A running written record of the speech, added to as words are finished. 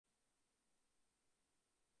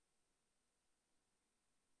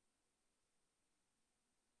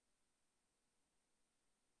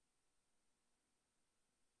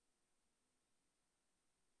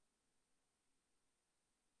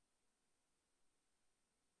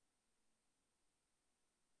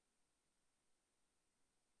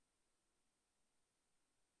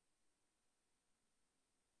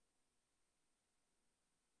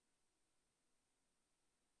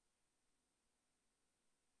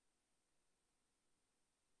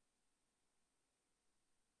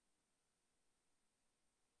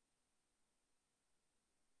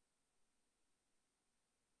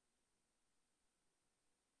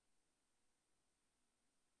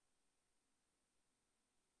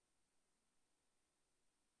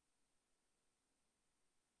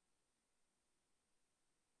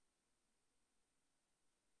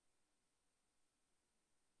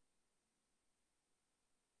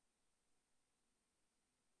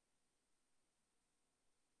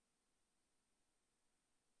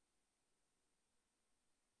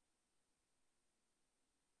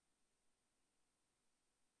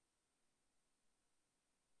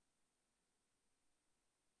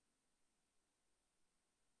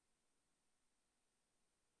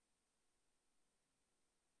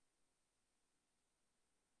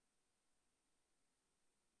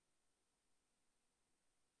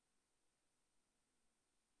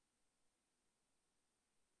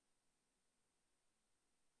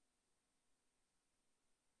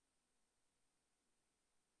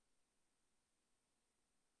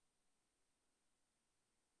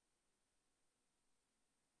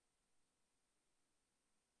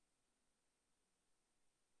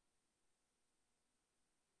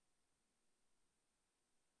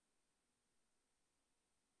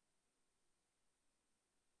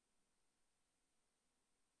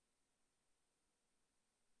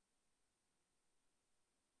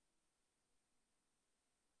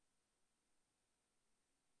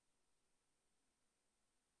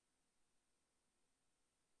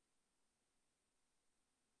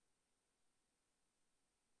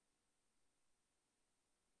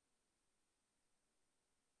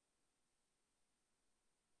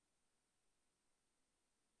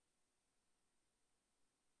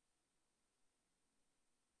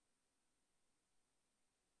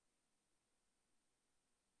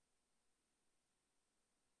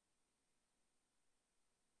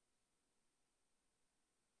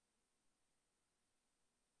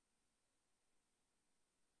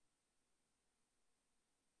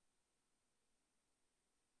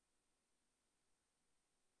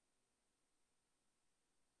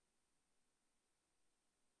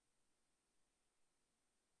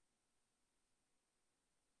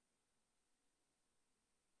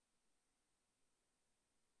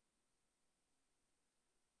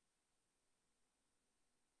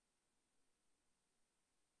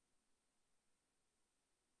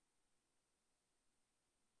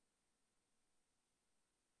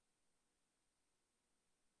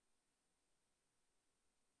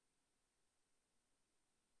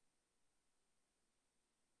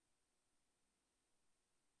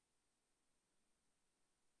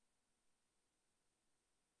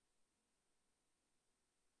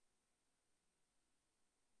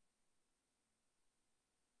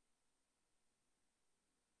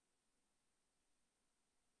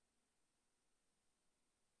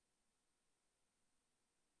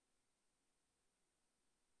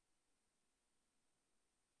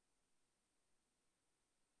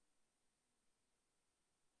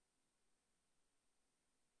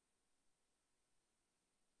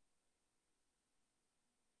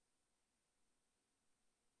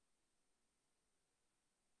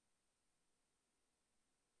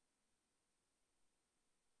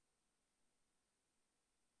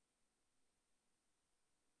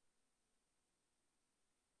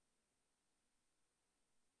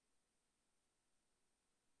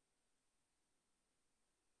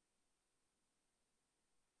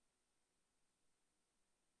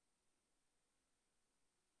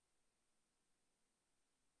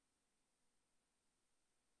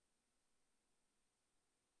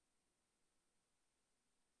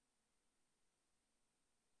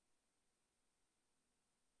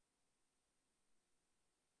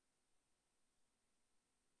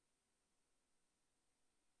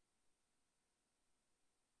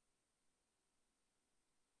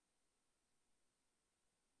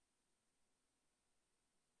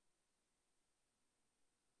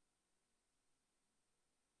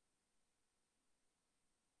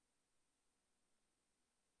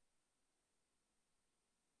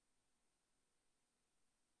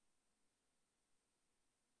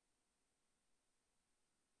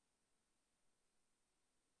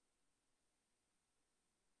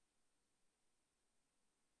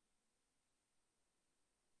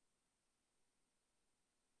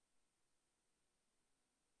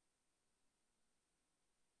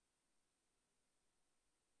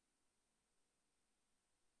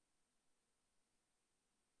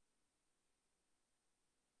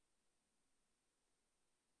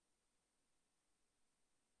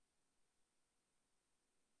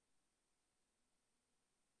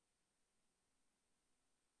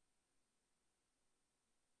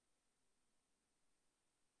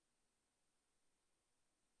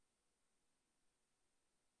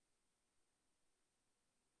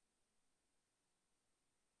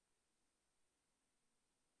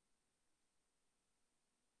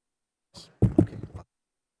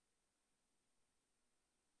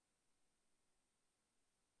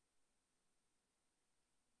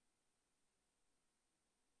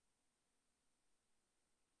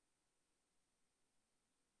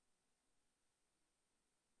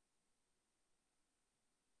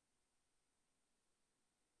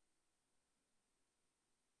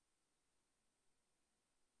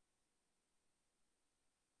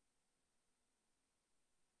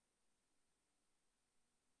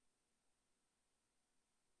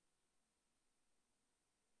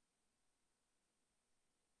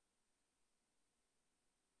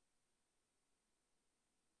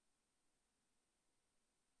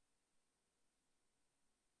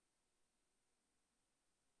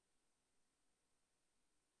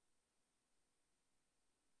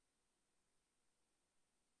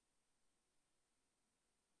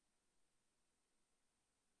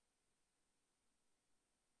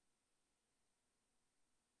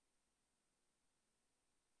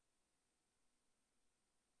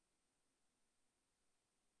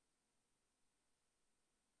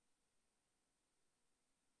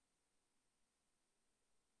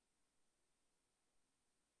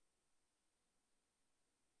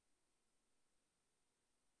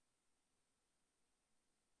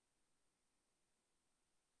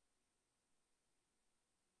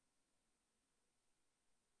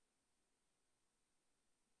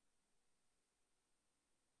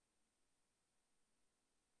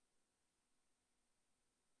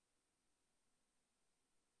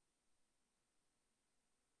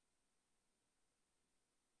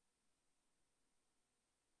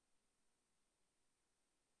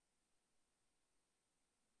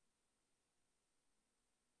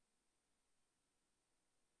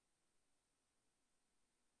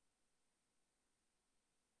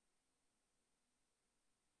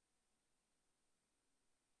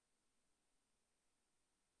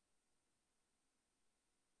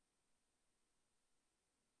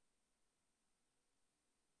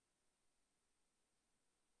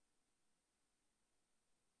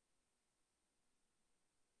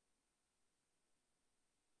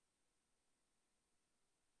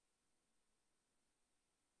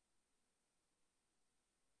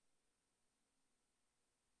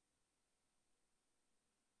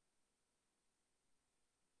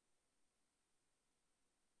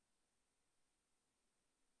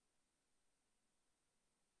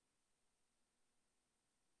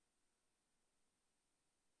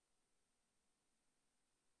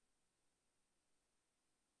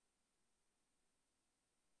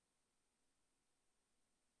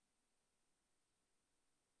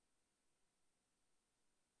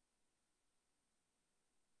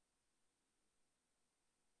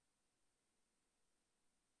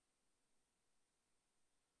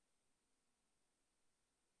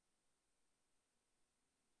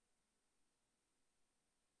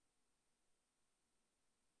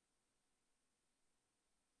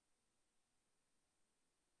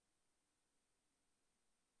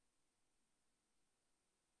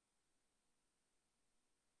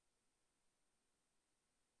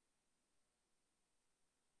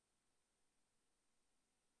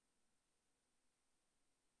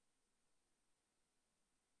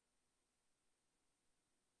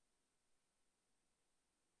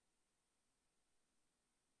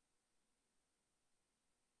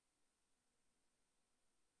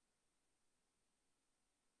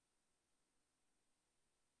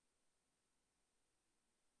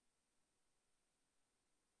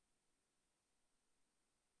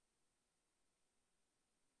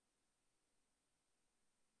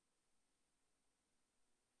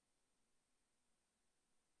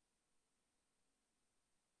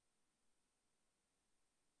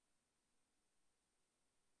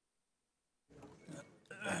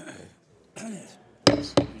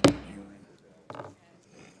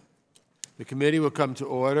The committee will come to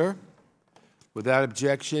order. Without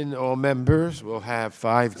objection, all members will have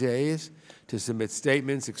 5 days to submit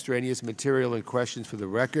statements, extraneous material, and questions for the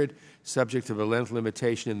record, subject to the length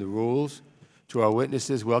limitation in the rules. To our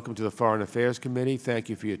witnesses, welcome to the Foreign Affairs Committee. Thank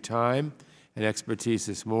you for your time and expertise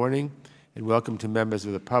this morning, and welcome to members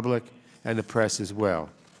of the public and the press as well.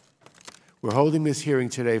 We're holding this hearing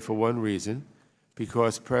today for one reason,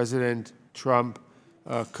 because President Trump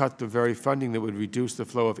cut the very funding that would reduce the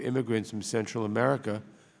flow of immigrants from Central America,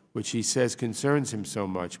 which he says concerns him so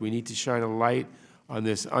much. We need to shine a light on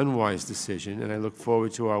this unwise decision, and I look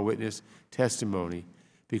forward to our witness testimony.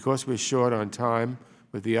 Because we're short on time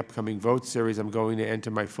with the upcoming vote series, I'm going to enter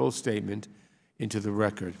my full statement into the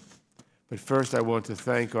record. But first, I want to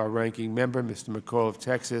thank our ranking member, Mr. McCall of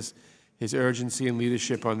Texas. His urgency and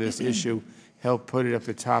leadership on this issue helped put it at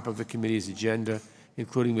the top of the committee's agenda,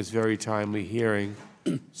 including this very timely hearing.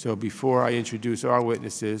 So before I introduce our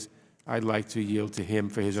witnesses, I'd like to yield to him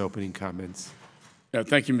for his opening comments.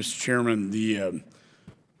 Thank you, Mr. Chairman. The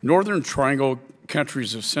Northern Triangle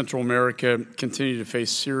countries of Central America continue to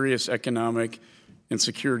face serious economic and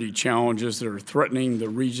security challenges that are threatening the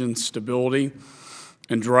region's stability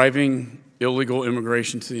and driving illegal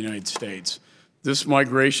immigration to the United States. This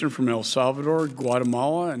migration from El Salvador,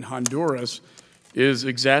 Guatemala, and Honduras is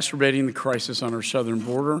exacerbating the crisis on our southern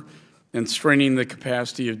border and straining the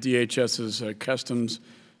capacity of DHS's Customs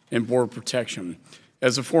and Border Protection.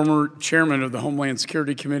 As a former chairman of the Homeland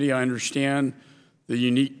Security Committee, I understand the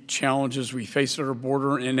unique challenges we face at our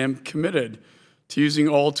border and am committed to using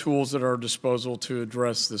all tools at our disposal to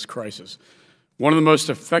address this crisis. One of the most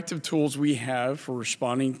effective tools we have for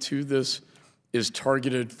responding to this is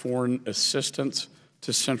targeted foreign assistance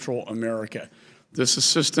to Central America. This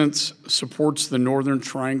assistance supports the Northern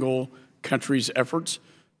Triangle countries' efforts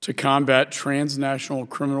to combat transnational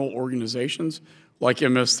criminal organizations like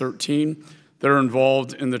MS-13 that are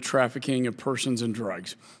involved in the trafficking of persons and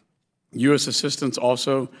drugs. U.S. assistance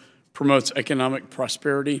also promotes economic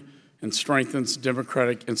prosperity and strengthens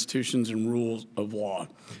democratic institutions and rules of law.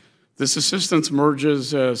 This assistance merges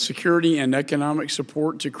security and economic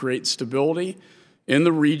support to create stability in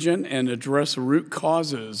the region and address root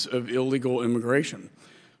causes of illegal immigration.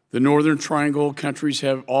 The Northern Triangle countries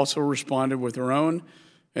have also responded with their own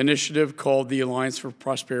initiative called the Alliance for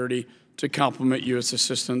Prosperity to complement U.S.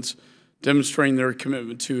 assistance, demonstrating their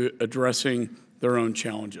commitment to addressing their own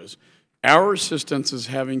challenges. Our assistance is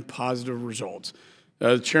having positive results.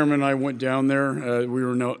 The chairman and I went down there. We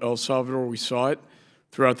were in El Salvador. We saw it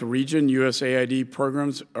throughout the region. USAID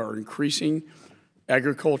programs are increasing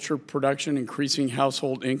agriculture production, increasing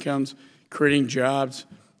household incomes, creating jobs,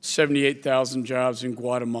 78,000 jobs in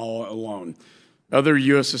Guatemala alone. Other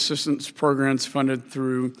U.S. assistance programs funded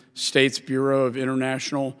through States Bureau of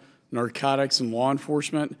International Narcotics and Law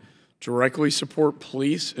Enforcement directly support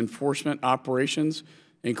police enforcement operations,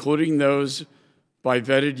 including those by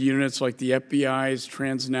vetted units like the FBI's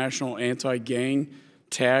Transnational Anti-Gang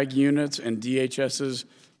TAG units and DHS's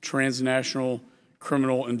Transnational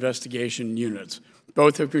Criminal Investigation units.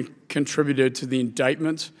 Both have contributed to the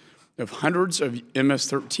indictments of hundreds of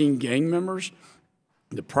MS-13 gang members,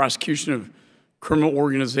 the prosecution of criminal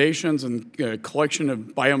organizations, and collection of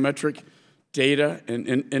biometric data and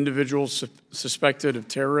individuals suspected of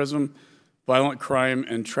terrorism, violent crime,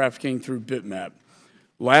 and trafficking through Bitmap.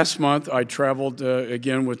 Last month, I traveled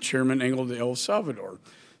again with Chairman Engel to El Salvador,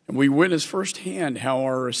 and we witnessed firsthand how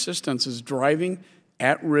our assistance is driving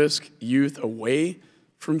at-risk youth away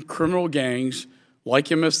from criminal gangs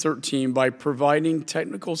like MS-13 by providing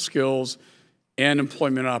technical skills and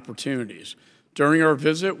employment opportunities. During our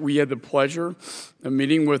visit, we had the pleasure of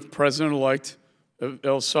meeting with President-elect of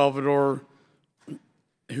El Salvador,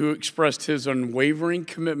 who expressed his unwavering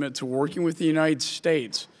commitment to working with the United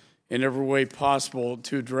States in every way possible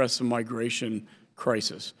to address the migration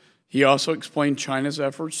crisis. He also explained China's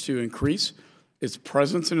efforts to increase its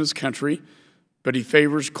presence in his country, but he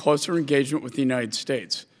favors closer engagement with the United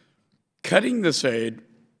States. Cutting this aid,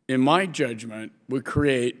 in my judgment, would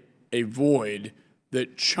create a void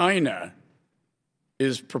that China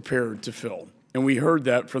is prepared to fill. And we heard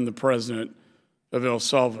that from the president of El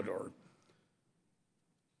Salvador.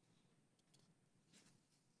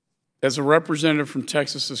 As a representative from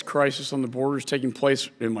Texas, this crisis on the border is taking place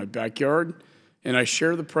in my backyard, and I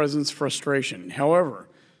share the president's frustration. However,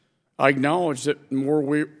 I acknowledge that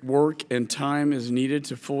more work and time is needed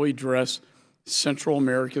to fully address Central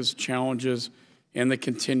America's challenges and the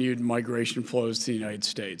continued migration flows to the United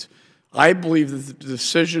States. I believe that the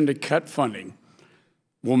decision to cut funding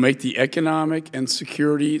will make the economic and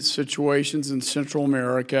security situations in Central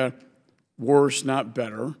America worse, not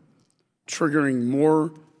better, triggering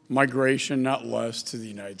more migration, not less, to the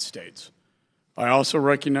United States. I also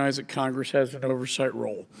recognize that Congress has an oversight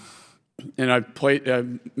role, and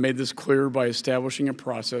I've made this clear by establishing a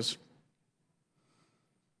process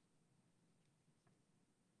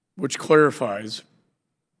which clarifies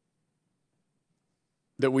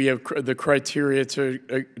that we have the criteria to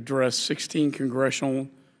address 16 congressional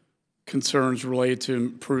concerns related to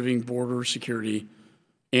improving border security,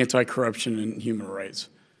 anti-corruption, and human rights.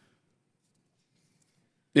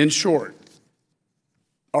 In short,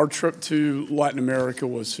 our trip to Latin America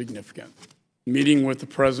was significant. Meeting with the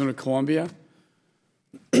President of Colombia,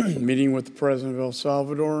 meeting with the President of El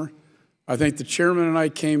Salvador. I think the chairman and I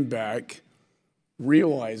came back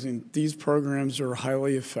realizing these programs are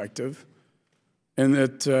highly effective and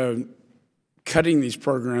that cutting these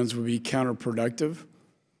programs would be counterproductive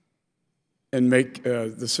and make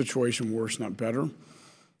the situation worse, not better.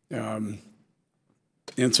 And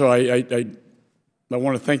so I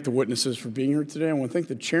want to thank the witnesses for being here today. I want to thank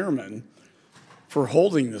the chairman for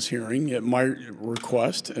holding this hearing at my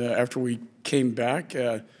request after we came back.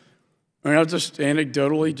 I'll just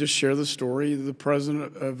anecdotally just share the story of the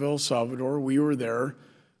president of El Salvador. We were there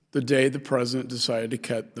the day the president decided to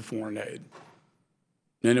cut the foreign aid.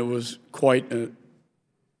 And it was quite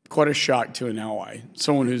a shock to an ally,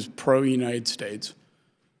 someone who's pro-United States,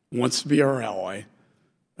 wants to be our ally.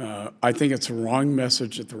 I think it's a wrong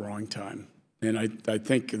message at the wrong time. And I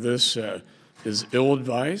think this is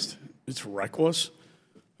ill-advised, it's reckless,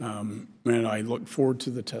 and I look forward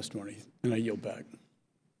to the testimony, and I yield back.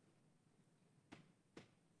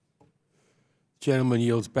 Gentleman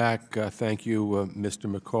yields back. Thank you,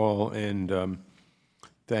 Mr. McCall, and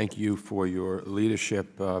thank you for your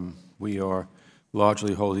leadership. We are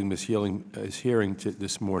largely holding this hearing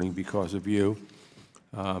this morning because of you,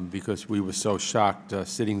 because we were so shocked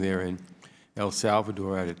sitting there in El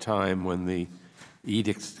Salvador at a time when the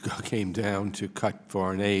edicts came down to cut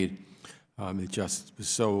foreign aid. It just was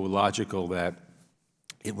so logical that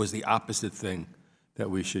it was the opposite thing that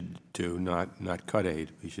we should do, not cut aid.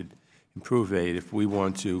 We should improve aid. If we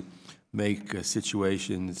want to make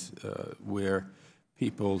situations where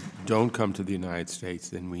people don't come to the United States,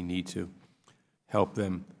 then we need to help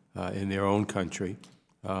them in their own country.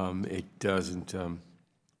 It doesn't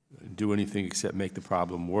do anything except make the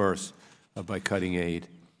problem worse by cutting aid.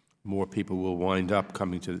 More people will wind up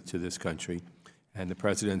coming to this country, and the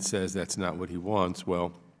president says that's not what he wants.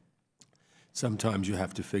 Well, sometimes you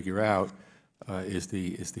have to figure out is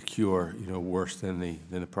the cure worse than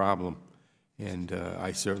the problem, and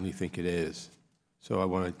I certainly think it is. So I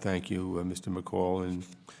want to thank you, Mr. McCall, and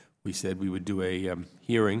we said we would do a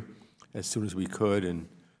hearing as soon as we could, and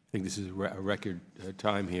I think this is a record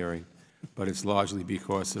time hearing, but it's largely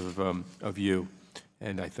because of you,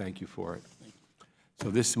 and I thank you for it. So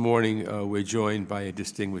this morning we're joined by a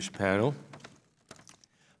distinguished panel.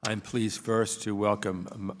 I'm pleased first to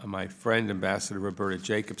welcome my friend, Ambassador Roberta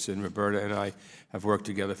Jacobson. Roberta and I have worked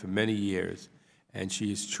together for many years, and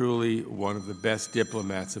she is truly one of the best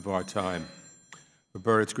diplomats of our time.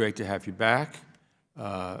 Roberta, it's great to have you back.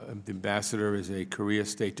 The ambassador is a Korea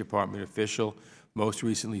State Department official, most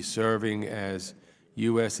recently serving as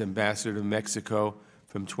U.S. Ambassador to Mexico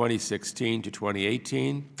from 2016 to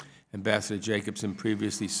 2018. Ambassador Jacobson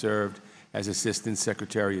previously served as Assistant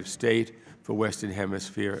Secretary of State for Western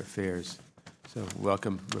Hemisphere Affairs. So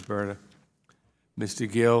welcome, Roberta. Mr.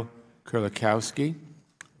 Gil Kurlikowski,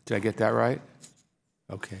 did I get that right?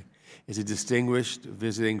 Okay. Is a distinguished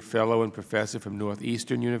visiting fellow and professor from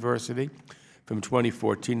Northeastern University. From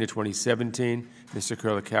 2014 to 2017, Mr.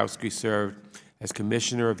 Kurlikowski served as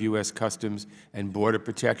Commissioner of U.S. Customs and Border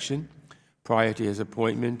Protection. Prior to his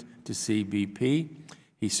appointment to CBP,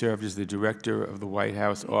 he served as the Director of the White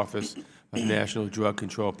House Office of National Drug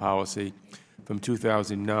Control Policy from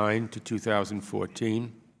 2009 to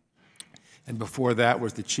 2014, and before that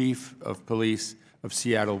was the Chief of Police of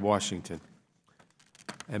Seattle, Washington.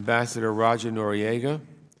 Ambassador Raja Noriega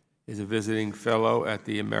is a visiting fellow at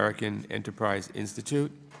the American Enterprise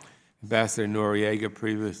Institute. Ambassador Noriega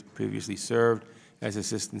previously served as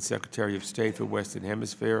Assistant Secretary of State for Western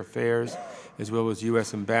Hemisphere Affairs, as well as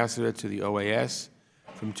U.S. Ambassador to the OAS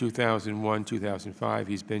from 2001-2005.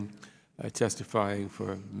 He's been testifying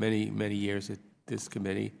for many, many years at this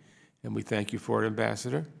committee, and we thank you for it,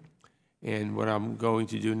 Ambassador. And what I'm going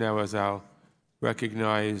to do now is I'll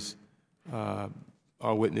recognize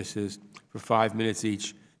our witnesses for 5 minutes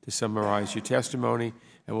each to summarize your testimony,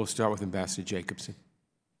 and we'll start with Ambassador Jacobson.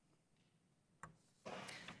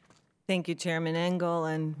 Thank you, Chairman Engel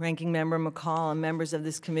and Ranking Member McCall and members of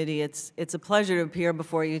this committee. It's a pleasure to appear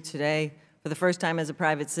before you today for the first time as a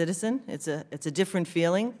private citizen. It's a different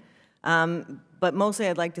feeling. But mostly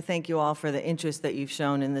I'd like to thank you all for the interest that you've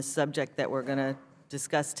shown in this subject that we're going to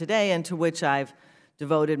discuss today and to which I've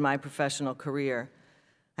devoted my professional career.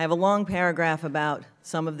 I have a long paragraph about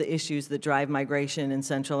some of the issues that drive migration in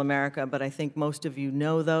Central America, but I think most of you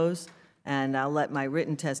know those, and I'll let my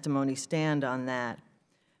written testimony stand on that.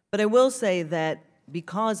 But I will say that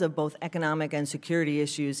because of both economic and security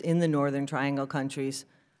issues in the Northern Triangle countries,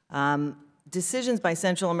 decisions by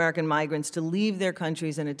Central American migrants to leave their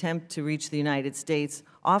countries and attempt to reach the United States,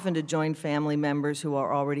 often to join family members who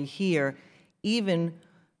are already here, even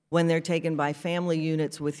when they're taken by family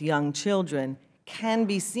units with young children, can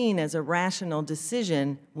be seen as a rational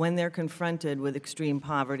decision when they're confronted with extreme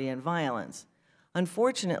poverty and violence.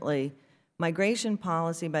 Unfortunately, migration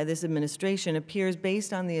policy by this administration appears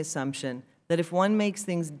based on the assumption that if one makes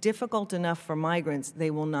things difficult enough for migrants,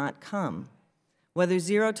 they will not come. Whether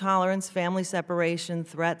zero tolerance, family separation,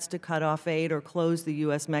 threats to cut off aid, or close the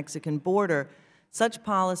U.S.-Mexican border, such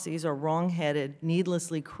policies are wrong-headed,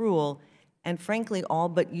 needlessly cruel, and frankly all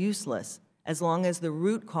but useless, as long as the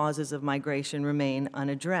root causes of migration remain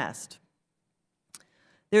unaddressed.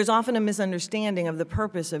 There's often a misunderstanding of the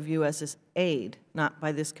purpose of U.S. aid, not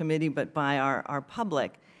by this committee, but by our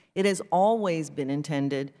public. It has always been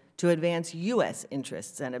intended to advance U.S.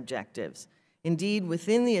 interests and objectives. Indeed,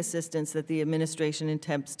 within the assistance that the administration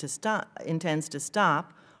intends to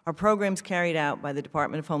stop are programs carried out by the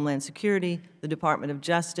Department of Homeland Security, the Department of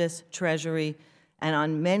Justice, Treasury, and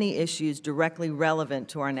on many issues directly relevant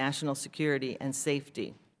to our national security and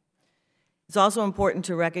safety. It's also important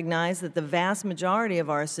to recognize that the vast majority of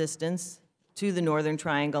our assistance to the Northern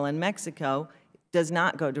Triangle and Mexico does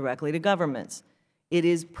not go directly to governments. It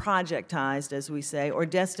is projectized, as we say, or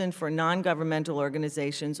destined for non-governmental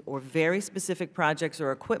organizations or very specific projects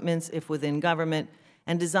or equipments if within government,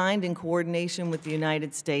 and designed in coordination with the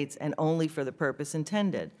United States and only for the purpose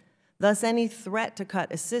intended. Thus, any threat to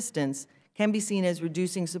cut assistance can be seen as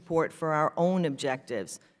reducing support for our own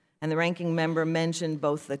objectives. And the ranking member mentioned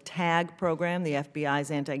both the TAG program, the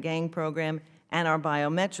FBI's anti-gang program, and our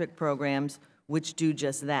biometric programs, which do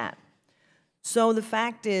just that. So the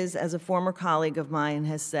fact is, as a former colleague of mine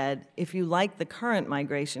has said, if you like the current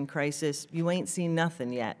migration crisis, you ain't seen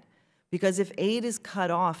nothing yet. Because if aid is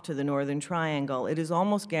cut off to the Northern Triangle, it is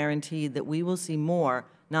almost guaranteed that we will see more,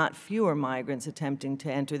 not fewer, migrants attempting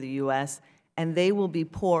to enter the U.S., and they will be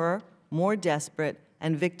poorer, more desperate,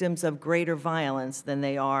 and victims of greater violence than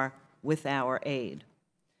they are with our aid.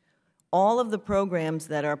 All of the programs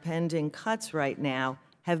that are pending cuts right now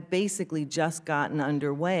have basically just gotten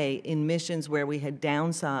underway in missions where we had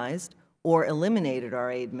downsized or eliminated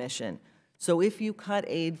our aid mission. So if you cut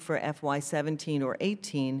aid for FY17 or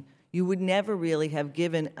 18, you would never really have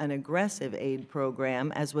given an aggressive aid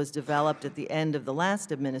program, as was developed at the end of the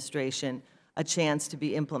last administration, a chance to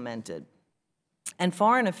be implemented. And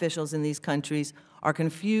foreign officials in these countries are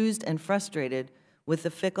confused and frustrated with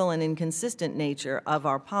the fickle and inconsistent nature of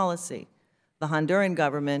our policy. The Honduran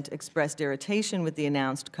government expressed irritation with the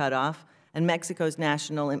announced cutoff, and Mexico's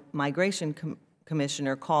National Migration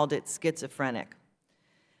Commissioner called it schizophrenic.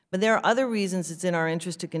 But there are other reasons it's in our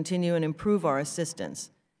interest to continue and improve our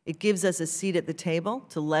assistance. It gives us a seat at the table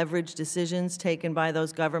to leverage decisions taken by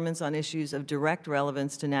those governments on issues of direct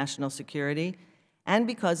relevance to national security, and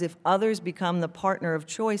because if others become the partner of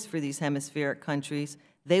choice for these hemispheric countries,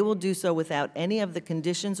 they will do so without any of the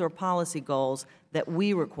conditions or policy goals that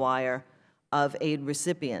we require of aid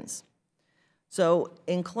recipients. So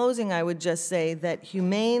in closing, I would just say that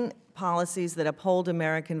humane policies that uphold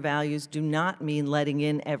American values do not mean letting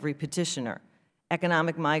in every petitioner.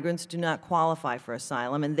 Economic migrants do not qualify for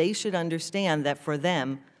asylum, and they should understand that for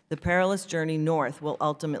them, the perilous journey north will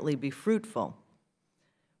ultimately be fruitful.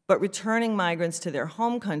 But returning migrants to their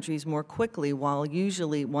home countries more quickly, while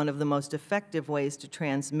usually one of the most effective ways to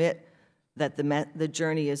transmit that the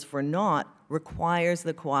journey is for naught, requires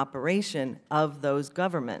the cooperation of those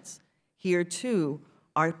governments. Here, too,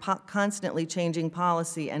 our constantly changing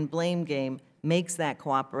policy and blame game makes that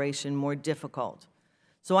cooperation more difficult.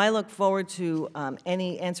 So I look forward to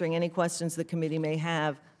answering any questions the committee may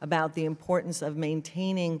have about the importance of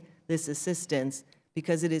maintaining this assistance,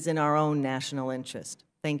 because it is in our own national interest.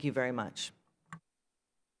 Thank you very much.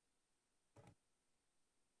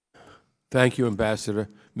 Thank you, Ambassador.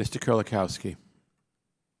 Mr. Kurlikowski.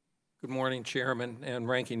 Good morning, Chairman and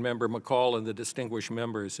Ranking Member McCall and the distinguished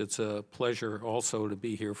members. It's a pleasure also to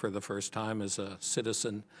be here for the first time as a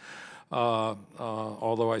citizen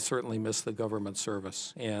although I certainly miss the government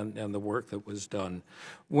service and the work that was done.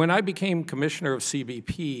 When I became commissioner of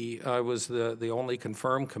CBP, I was the only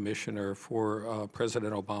confirmed commissioner for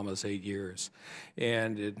President Obama's 8 years.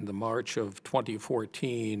 And in the March of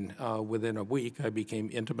 2014, within a week, I became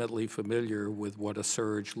intimately familiar with what a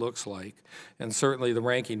surge looks like. And certainly the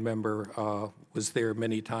ranking member was there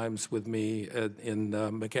many times with me in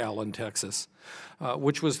McAllen, Texas,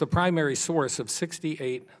 which was the primary source of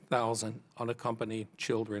 68,000 unaccompanied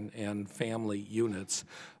children and family units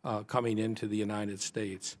coming into the United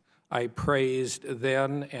States. I praised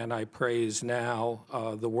then and I praise now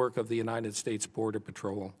the work of the United States Border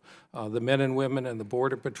Patrol. The men and women in the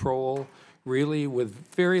Border Patrol, really with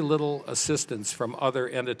very little assistance from other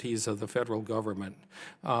entities of the federal government,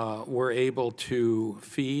 were able to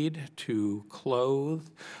feed, to clothe,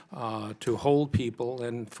 to hold people.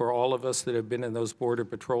 And for all of us that have been in those Border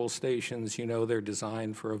Patrol stations, you know they're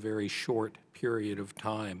designed for a very short period of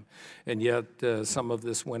time. And yet some of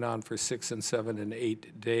this went on for 6 and 7 and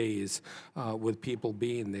 8 days with people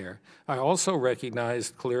being there. I also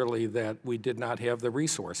recognized clearly that we did not have the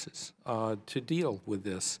resources to deal with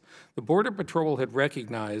this. The Border Patrol had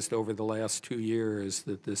recognized over the last 2 years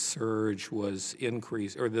that this surge was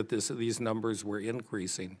increased, or that these numbers were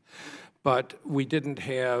increasing. But we didn't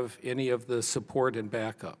have any of the support and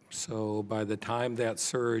backup. So by the time that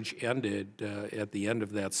surge ended, at the end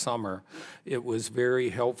of that summer, it was very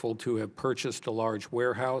helpful to have purchased a large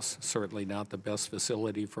warehouse, certainly not the best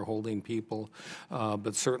facility for holding people,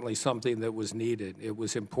 but certainly something that was needed. It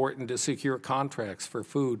was important to secure contracts for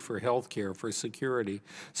food, for health care, for security,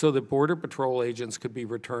 so that Border Patrol agents could be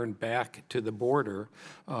returned back to the border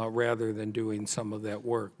rather than doing some of that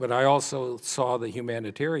work. But I also saw the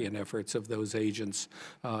humanitarian efforts of those agents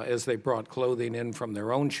as they brought clothing in from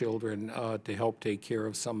their own children to help take care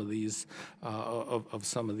of some of these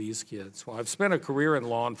kids. Well, I've spent a career in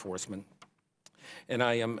law enforcement, and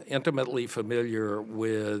I am intimately familiar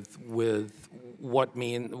with what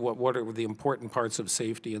are the important parts of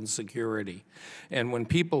safety and security. And when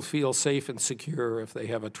people feel safe and secure, if they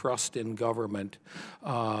have a trust in government,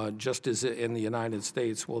 just as in the United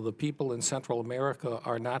States, well, the people in Central America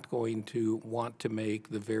are not going to want to make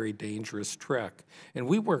the very dangerous trek. And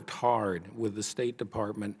we worked hard with the State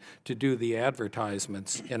Department to do the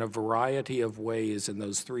advertisements in a variety of ways in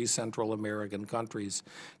those 3 Central American countries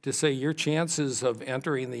to say your chances of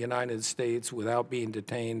entering the United States without being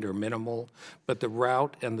detained are minimal, but the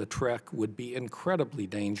route and the trek would be incredibly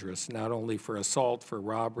dangerous, not only for assault, for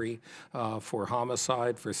robbery, for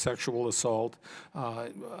homicide, for sexual assault.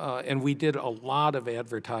 And we did a lot of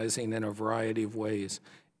advertising in a variety of ways,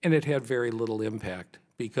 and it had very little impact.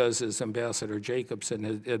 Because, as Ambassador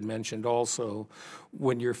Jacobson had mentioned also,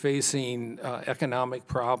 when you're facing economic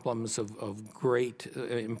problems of great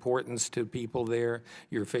importance to people there,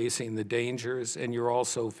 you're facing the dangers, and you're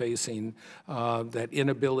also facing that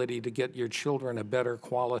inability to get your children a better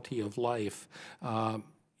quality of life,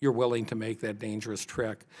 you're willing to make that dangerous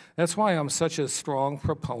trek. That's why I'm such a strong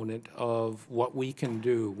proponent of what we can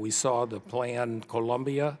do. We saw the Plan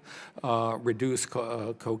Colombia reduce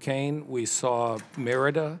cocaine. We saw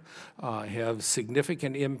Merida have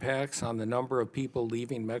significant impacts on the number of people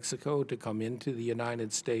leaving Mexico to come into the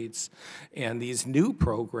United States. And these new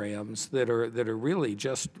programs that are really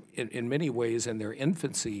just in many ways in their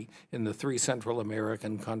infancy in the 3 Central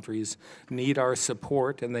American countries need our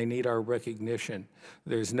support, and they need our recognition.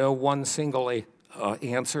 There's no one single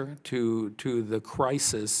answer to the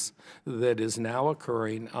crisis that is now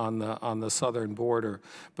occurring on the southern border,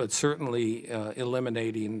 but certainly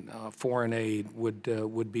eliminating foreign aid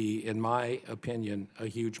would be, in my opinion, a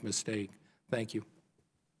huge mistake. Thank you.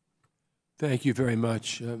 Thank you very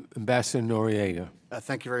much. Ambassador Noriega.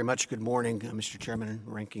 Thank you very much. Good morning, Mr. Chairman,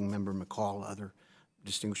 Ranking Member McCall, other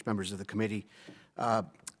distinguished members of the committee.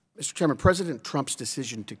 Mr. Chairman, President Trump's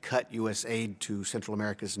decision to cut U.S. aid to Central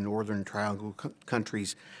America's Northern Triangle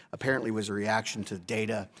countries apparently was a reaction to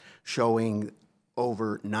data showing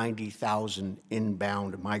over 90,000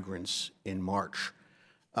 inbound migrants in March,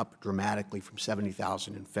 up dramatically from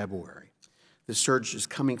 70,000 in February. This surge is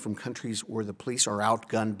coming from countries where the police are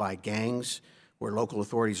outgunned by gangs, where local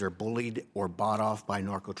authorities are bullied or bought off by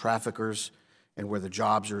narco-traffickers, and where the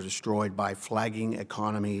jobs are destroyed by flagging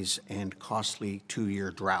economies and costly 2-year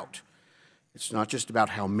drought. It's not just about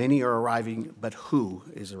how many are arriving, but who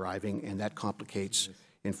is arriving, and that complicates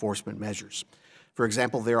enforcement measures. For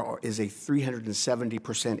example, there is a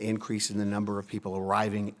 370% increase in the number of people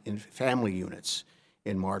arriving in family units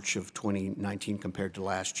in March of 2019 compared to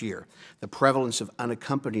last year. The prevalence of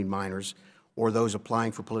unaccompanied minors or those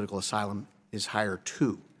applying for political asylum is higher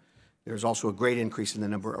too. There's also a great increase in the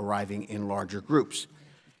number arriving in larger groups.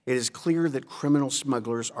 It is clear that criminal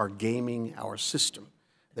smugglers are gaming our system.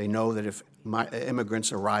 They know that if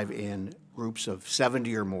immigrants arrive in groups of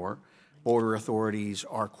 70 or more, border authorities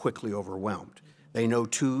are quickly overwhelmed. They know,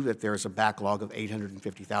 too, that there is a backlog of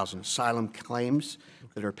 850,000 asylum claims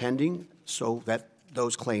that are pending, so that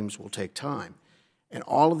those claims will take time. And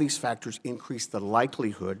all of these factors increase the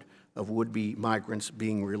likelihood of would-be migrants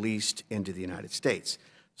being released into the United States.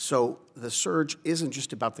 So the surge isn't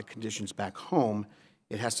just about the conditions back home.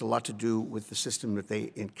 It has a lot to do with the system that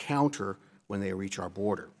they encounter when they reach our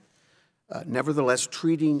border. Nevertheless,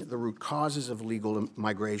 treating the root causes of illegal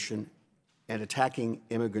migration and attacking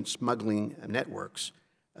immigrant smuggling networks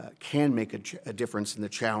can make a difference in the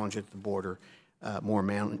challenge at the border more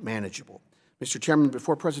manageable. Mr. Chairman,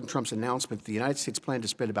 before President Trump's announcement, the United States planned to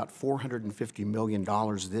spend about $450 million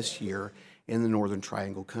this year in the Northern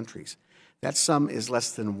Triangle countries. That sum is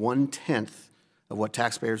less than 1/10 of what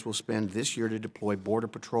taxpayers will spend this year to deploy Border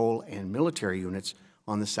Patrol and military units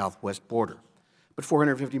on the southwest border. But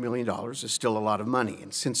 $450 million is still a lot of money,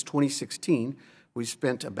 and since 2016, we've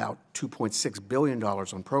spent about $2.6 billion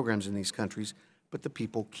on programs in these countries, but the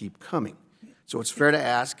people keep coming. So it's fair to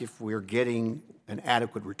ask if we're getting an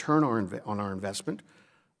adequate return on our investment,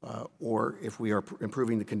 or if we are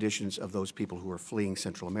improving the conditions of those people who are fleeing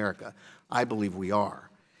Central America. I believe we are.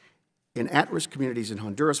 In at-risk communities in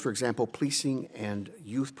Honduras, for example, policing and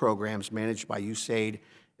youth programs managed by USAID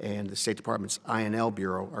and the State Department's INL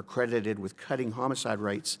Bureau are credited with cutting homicide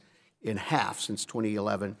rates in half since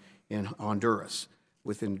 2011 in Honduras,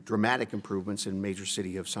 with dramatic improvements in the major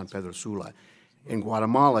city of San Pedro Sula. In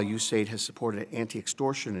Guatemala, USAID has supported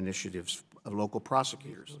anti-extortion initiatives of local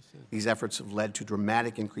prosecutors. These efforts have led to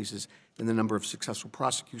dramatic increases in the number of successful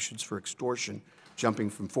prosecutions for extortion, jumping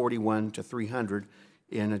from 41 to 300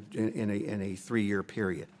 in a 3-year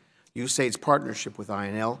period. USAID's partnership with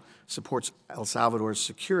INL supports El Salvador's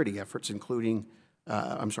security efforts, leading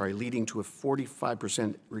to a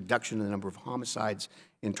 45% reduction in the number of homicides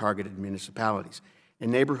in targeted municipalities. In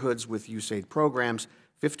neighborhoods with USAID programs,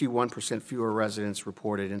 51% fewer residents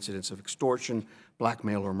reported incidents of extortion,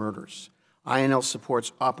 blackmail, or murders. INL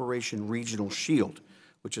supports Operation Regional Shield,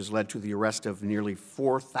 which has led to the arrest of nearly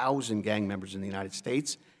 4,000 gang members in the United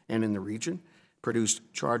States and in the region, produced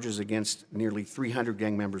charges against nearly 300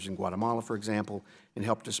 gang members in Guatemala, for example, and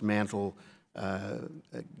helped dismantle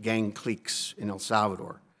gang cliques in El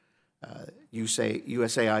Salvador.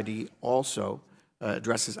 USAID also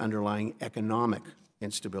addresses underlying economic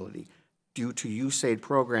instability. Due to USAID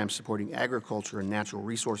programs supporting agriculture and natural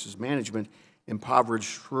resources management,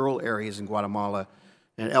 impoverished rural areas in Guatemala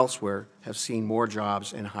and elsewhere have seen more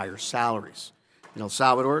jobs and higher salaries. In El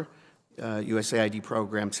Salvador, USAID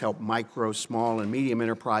programs help micro, small, and medium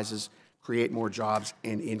enterprises create more jobs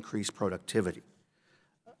and increase productivity.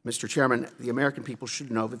 Mr. Chairman, the American people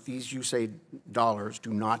should know that these USAID dollars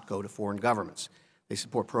do not go to foreign governments. They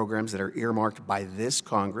support programs that are earmarked by this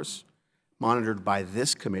Congress, monitored by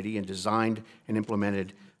this committee, and designed and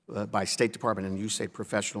implemented by State Department and USAID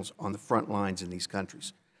professionals on the front lines in these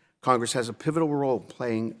countries. Congress has a pivotal role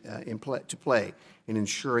to play in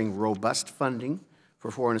ensuring robust funding for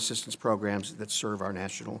foreign assistance programs that serve our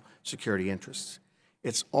national security interests.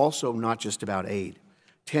 It's also not just about aid.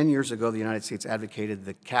 10 years ago, the United States advocated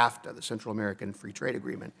the CAFTA, the Central American Free Trade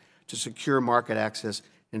Agreement, to secure market access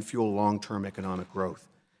and fuel long-term economic growth.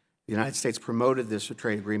 The United States promoted this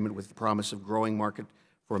trade agreement with the promise of growing market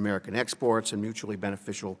for American exports and mutually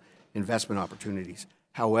beneficial investment opportunities.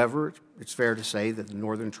 However, it's fair to say that the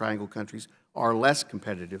Northern Triangle countries are less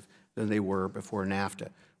competitive than they were before NAFTA.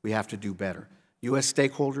 We have to do better. U.S.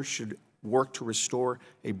 stakeholders should work to restore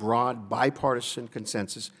a broad bipartisan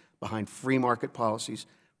consensus behind free market policies,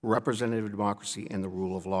 representative democracy, and the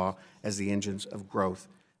rule of law as the engines of growth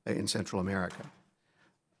in Central America.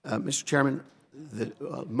 Mr. Chairman,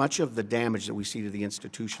 much of the damage that we see to the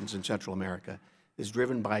institutions in Central America is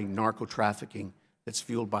driven by narco-trafficking that's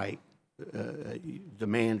fueled by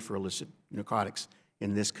demand for illicit narcotics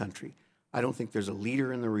in this country. I don't think there's a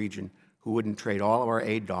leader in the region who wouldn't trade all of our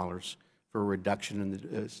aid dollars for a reduction in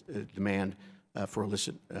the demand for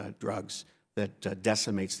illicit drugs that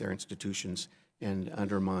decimates their institutions and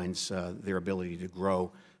undermines their ability to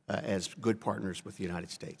grow as good partners with the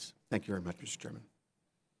United States. Thank you very much, Mr. Chairman.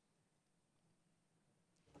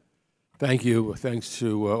 Thank you. Thanks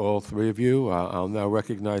to all three of you. I'll now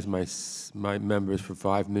recognize my members for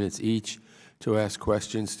 5 minutes each to ask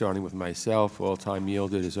questions, starting with myself. All time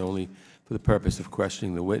yielded is only for the purpose of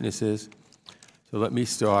questioning the witnesses. So let me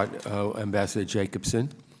start, Ambassador Jacobson.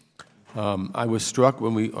 I was struck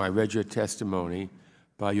when I read your testimony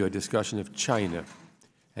by your discussion of China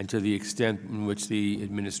and to the extent in which the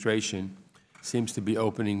administration seems to be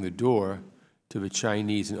opening the door to the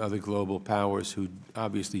Chinese and other global powers who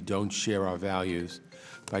obviously don't share our values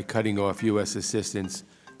by cutting off U.S. assistance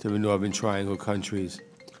to the Northern Triangle countries.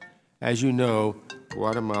 As you know,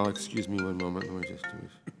 Guatemala, excuse me one moment, let me just do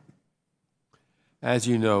this. As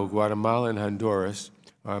you know, Guatemala and Honduras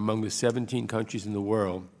are among the 17 countries in the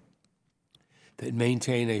world that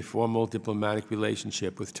maintain a formal diplomatic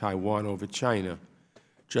relationship with Taiwan over China.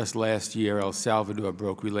 Just last year, El Salvador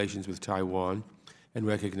broke relations with Taiwan and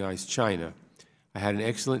recognized China. I had an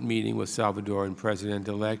excellent meeting with Salvadoran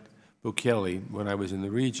President-elect Bukele when I was in the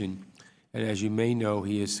region, and as you may know,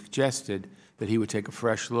 he has suggested that he would take a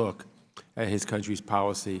fresh look at his country's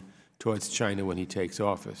policy towards China when he takes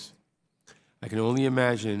office. I can only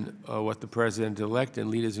imagine what the President-elect and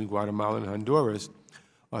leaders in Guatemala and Honduras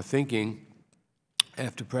are thinking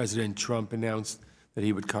after President Trump announced that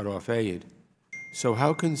he would cut off aid. So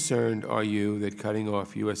how concerned are you that cutting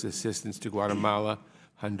off U.S. assistance to Guatemala,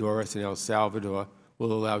 Honduras, and El Salvador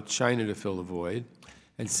will allow China to fill the void?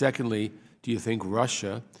 And secondly, do you think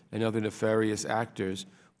Russia and other nefarious actors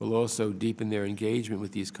will also deepen their engagement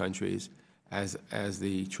with these countries as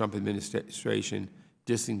the Trump administration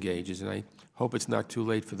disengages? And I hope it's not too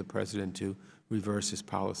late for the President to reverse his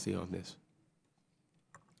policy on this.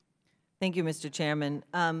 Thank you, Mr. Chairman.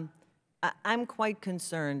 I'm quite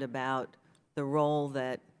concerned about the role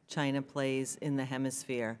that China plays in the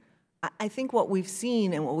hemisphere. I think what we've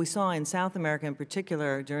seen and what we saw in South America in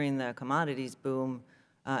particular during the commodities boom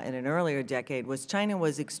in an earlier decade was China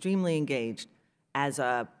was extremely engaged as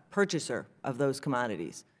a purchaser of those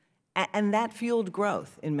commodities. And that fueled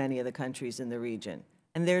growth in many of the countries in the region.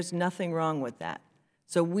 And there's nothing wrong with that.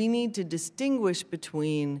 So we need to distinguish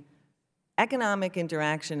between economic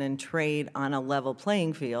interaction and trade on a level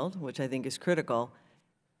playing field, which I think is critical,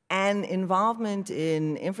 and involvement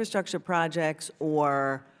in infrastructure projects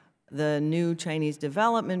or the new Chinese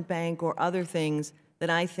Development Bank or other things that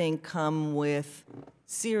I think come with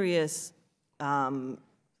serious harm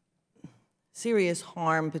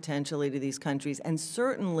potentially to these countries, and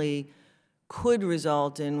certainly could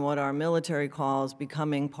result in what our military calls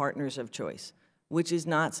becoming partners of choice, which is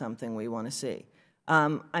not something we want to see.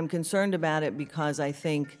 I'm concerned about it because I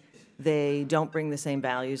think they don't bring the same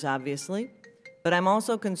values, obviously, but I'm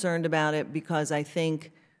also concerned about it because I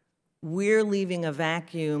think we're leaving a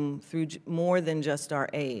vacuum through more than just our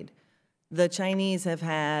aid. The Chinese have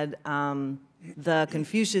had the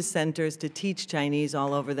Confucius Centers to teach Chinese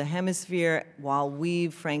all over the hemisphere, while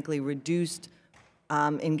we've, frankly, reduced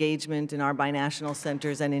engagement in our binational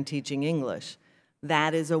centers and in teaching English.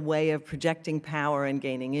 That is a way of projecting power and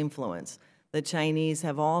gaining influence. The Chinese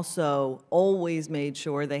have also always made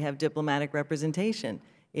sure they have diplomatic representation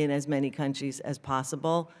in as many countries as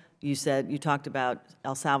possible. You talked about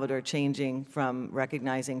El Salvador changing from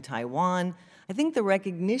recognizing Taiwan. I think the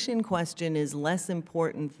recognition question is less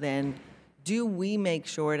important than, do we make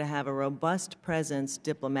sure to have a robust presence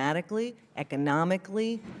diplomatically,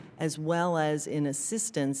 economically, as well as in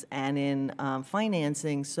assistance and in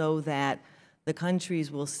financing, so that the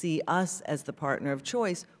countries will see us as the partner of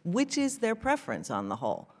choice, which is their preference on the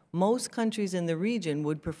whole. Most countries in the region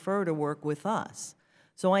would prefer to work with us.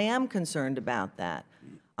 So I am concerned about that.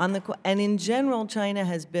 And in general, China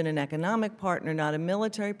has been an economic partner, not a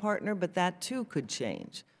military partner, but that too could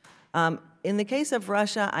change. In the case of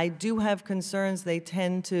Russia, I do have concerns. They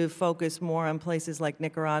tend to focus more on places like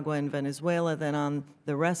Nicaragua and Venezuela than on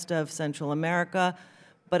the rest of Central America.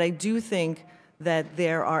 But I do think that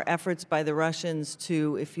there are efforts by the Russians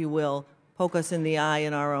to, if you will, poke us in the eye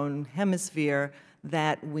in our own hemisphere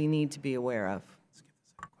that we need to be aware of.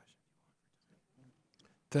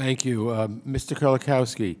 Thank you. Mr.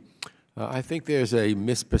 Kulikowski, I think there's a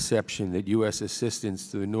misperception that U.S. assistance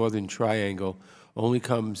to the Northern Triangle only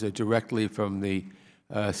comes directly from the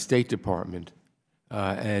State Department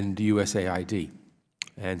and USAID.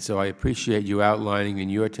 And so I appreciate you outlining in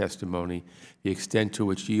your testimony the extent to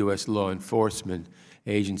which U.S. law enforcement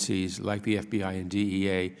agencies like the FBI and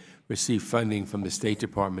DEA receive funding from the State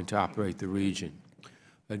Department to operate the region.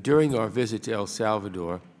 During our visit to El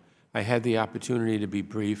Salvador, I had the opportunity to be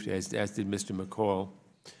briefed, as did Mr. McCall,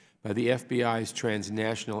 by the FBI's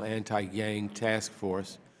Transnational Anti-Gang Task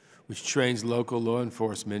Force, which trains local law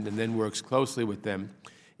enforcement and then works closely with them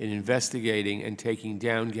in investigating and taking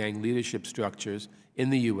down gang leadership structures in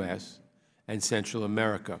the U.S. and Central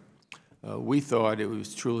America. We thought it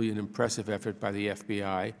was truly an impressive effort by the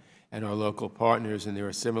FBI and our local partners, and there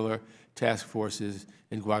are similar task forces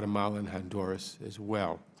in Guatemala and Honduras as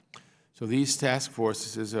well. So these task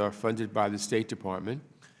forces are funded by the State Department,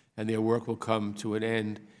 and their work will come to an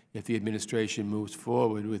end if the administration moves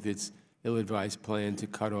forward with its ill-advised plan to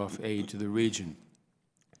cut off aid to the region.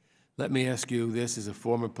 Let me ask you this as a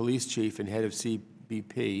former police chief and head of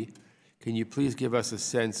CBP. Can you please give us a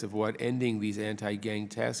sense of what ending these anti-gang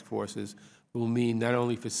task forces will mean not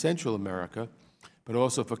only for Central America, but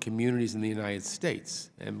also for communities in the United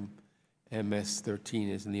States? MS-13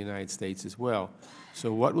 is in the United States as well.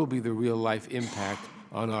 So what will be the real-life impact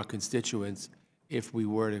on our constituents if we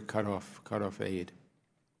were to cut off aid?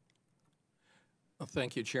 Well,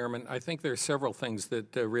 thank you, Chairman. I think there are several things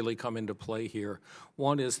that really come into play here.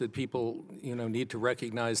 One is that people, need to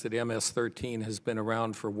recognize that MS-13 has been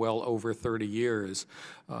around for well over 30 years.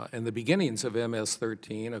 And the beginnings of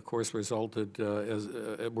MS-13, of course, were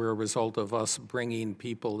a result of us bringing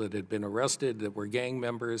people that had been arrested, that were gang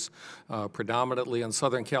members, predominantly in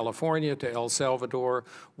Southern California, to El Salvador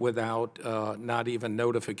without not even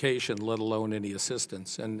notification, let alone any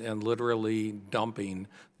assistance, and literally dumping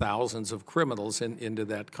thousands of criminals into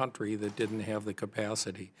that country that didn't have the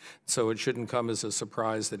capacity. So it shouldn't come as a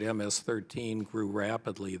surprise that MS-13 grew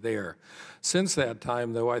rapidly there. Since that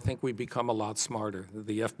time, though, I think we've become a lot smarter.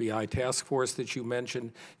 The FBI task force that you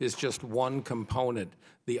mentioned is just one component.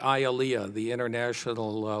 The IALEA, the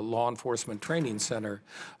International Law Enforcement Training Center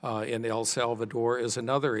in El Salvador, is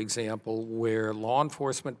another example where law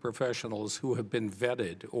enforcement professionals who have been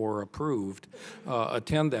vetted or approved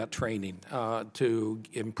attend that training to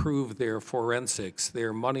improve their forensics,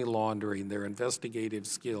 their money laundering, their investigative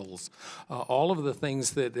skills, all of the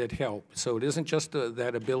things that help. So it isn't just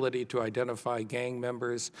that ability to identify gang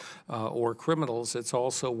members or criminals, it's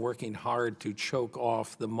also working hard to choke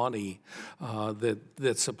off the money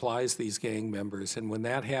that supplies these gang members. And when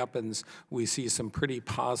that happens, we see some pretty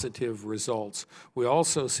positive results. We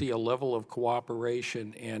also see a level of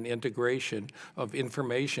cooperation and integration of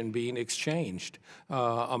information being exchanged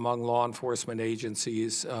among law enforcement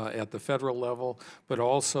agencies at the federal level, but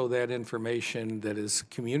also that information that is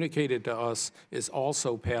communicated to us is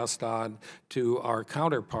also passed on to our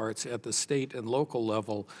counterparts at the state and local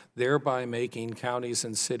level, thereby making counties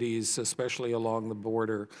and cities, especially along the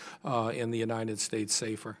border in the United States,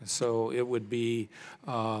 safer. So it would be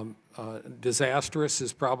disastrous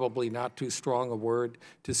is probably not too strong a word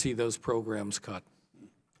to see those programs cut.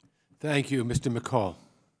 Thank you. Mr. McCall.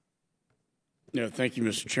 Yeah, thank you,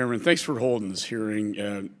 Mr. Chairman. Thanks for holding this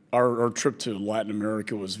hearing. Our trip to Latin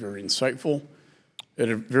America was very insightful at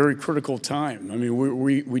a very critical time. I mean,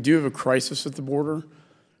 we do have a crisis at the border,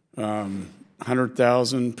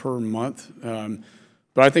 100,000 per month.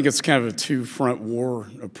 But I think it's kind of a two-front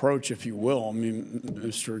war approach, if you will. I mean,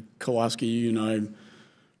 Mr. Kowalski, you and I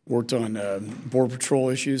worked on Border Patrol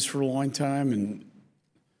issues for a long time, and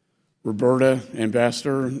Roberta,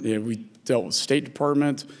 Ambassador, we dealt with State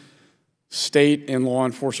Department, state and law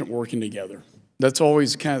enforcement working together. That's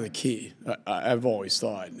always kind of the key, I've always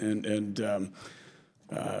thought. The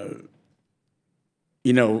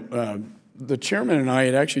chairman and I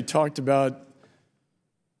had actually talked about,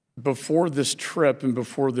 before this trip and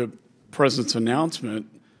before the president's announcement,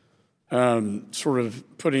 sort of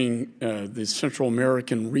putting the Central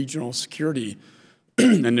American Regional Security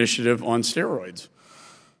Initiative on steroids.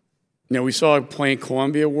 Now, we saw Plan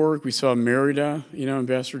Colombia work. We saw Merida,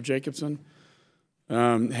 Ambassador Jacobson,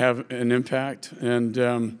 have an impact.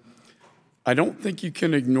 And I don't think you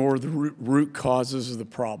can ignore the root causes of the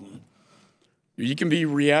problem. You can be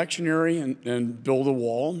reactionary and build a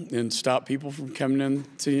wall and stop people from coming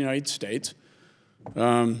into the United States.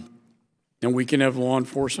 And we can have law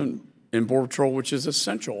enforcement and Border Patrol, which is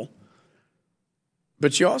essential.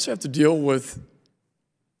 But you also have to deal with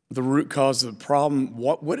the root cause of the problem.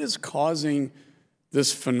 What is causing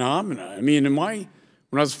this phenomena? I mean, when I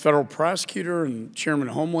was a federal prosecutor and chairman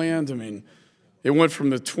of Homeland, I mean, it went from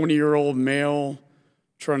the 20-year-old male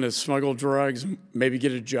trying to smuggle drugs, maybe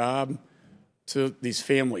get a job, to these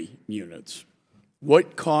family units.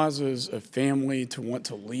 What causes a family to want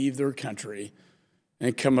to leave their country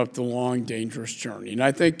and come up the long, dangerous journey? And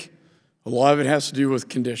I think a lot of it has to do with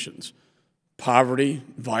conditions: poverty,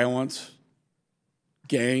 violence,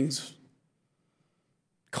 gangs,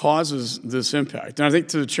 causes this impact. And I think,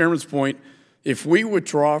 to the chairman's point, if we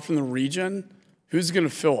withdraw from the region, who's going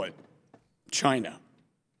to fill it? China.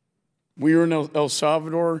 We were in El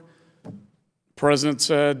Salvador.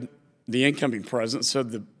 The incoming president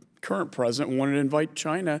said the current president wanted to invite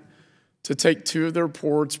China to take 2 of their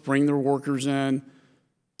ports, bring their workers in,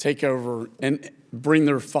 take over, and bring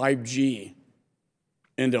their 5G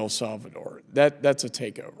into El Salvador. That's a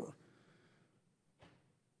takeover.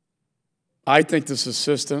 I think this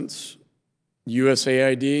assistance,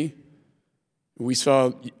 USAID, We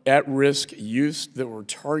saw at-risk youths that were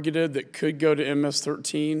targeted that could go to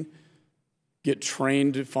MS-13 get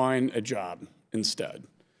trained to find a job instead.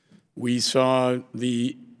 We saw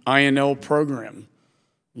the INL program,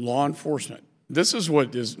 law enforcement. This is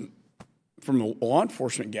what is, from a law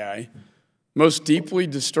enforcement guy, most deeply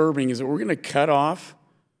disturbing is that we're going to cut off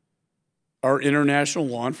our international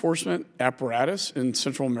law enforcement apparatus in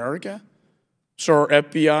Central America. So our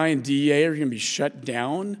FBI and DEA are going to be shut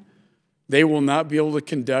down. They will not be able to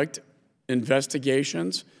conduct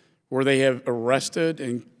investigations where they have arrested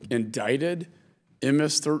and indicted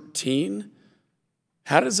MS-13.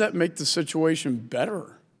 How does that make the situation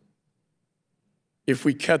better? If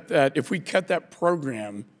we cut that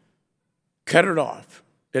program, cut it off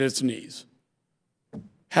at its knees,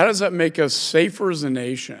 how does that make us safer as a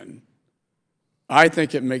nation? I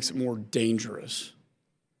think it makes it more dangerous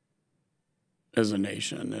as a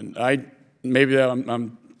nation. And maybe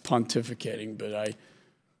I'm pontificating, but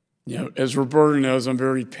as Roberta knows, I'm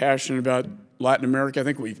very passionate about Latin America. I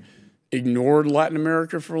think we've ignored Latin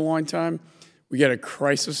America for a long time. We got a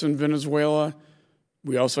crisis in Venezuela.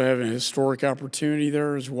 We also have a historic opportunity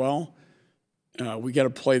there as well. We got to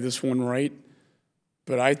play this one right.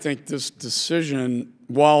 But I think this decision,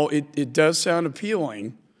 while it does sound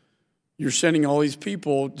appealing, you're sending all these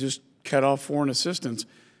people, just cut off foreign assistance.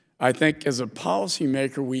 I think as a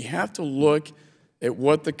policymaker, we have to look at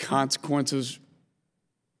what the consequences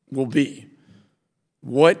will be.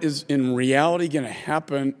 What is in reality going to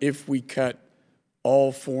happen if we cut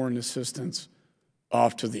all foreign assistance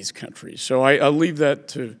off to these countries? So I'll leave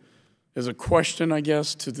that as a question, I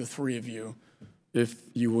guess, to the three of you, if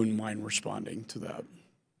you wouldn't mind responding to that.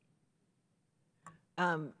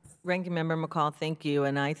 Ranking Member McCall, thank you.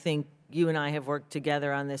 And I think you and I have worked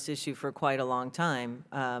together on this issue for quite a long time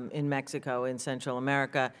in Mexico, in Central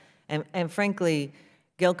America. And frankly,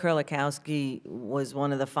 Gil Kerlikowske was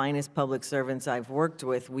one of the finest public servants I've worked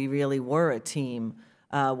with. We really were a team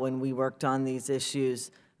when we worked on these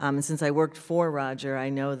issues. And since I worked for Roger, I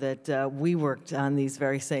know that we worked on these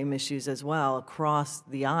very same issues as well, across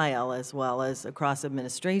the aisle as well as across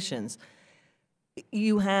administrations.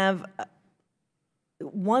 You have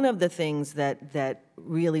one of the things that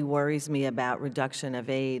really worries me about reduction of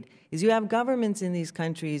aid is you have governments in these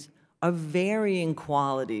countries of varying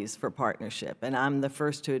qualities for partnership, and I'm the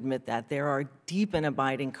first to admit that. There are deep and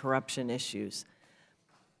abiding corruption issues.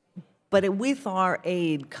 But with our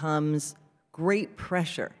aid comes great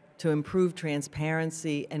pressure to improve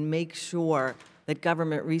transparency and make sure that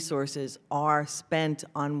government resources are spent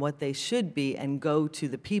on what they should be and go to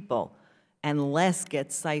the people, and less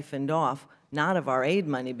gets siphoned off, not of our aid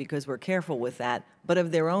money because we're careful with that, but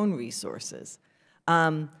of their own resources.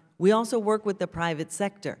 We also work with the private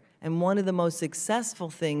sector. And one of the most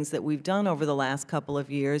successful things that we've done over the last couple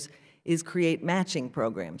of years is create matching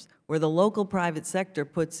programs, where the local private sector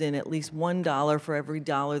puts in at least $1 for every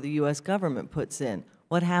dollar the U.S. government puts in.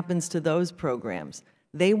 What happens to those programs?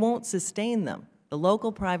 They won't sustain them. The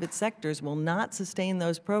local private sectors will not sustain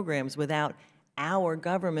those programs without our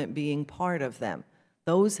government being part of them.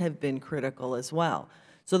 Those have been critical as well.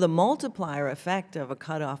 So the multiplier effect of a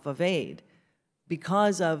cutoff of aid,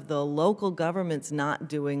 because of the local governments not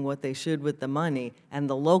doing what they should with the money and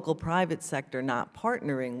the local private sector not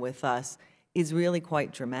partnering with us, is really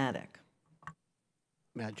quite dramatic.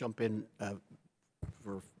 May I jump in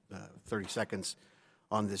for 30 seconds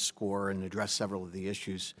on this score and address several of the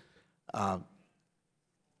issues? The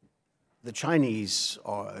Chinese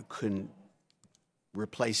couldn't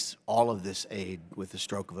replace all of this aid with the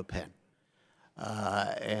stroke of a pen.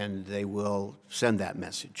 And they will send that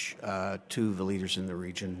message to the leaders in the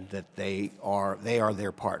region that they are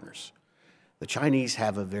their partners. The Chinese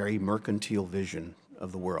have a very mercantile vision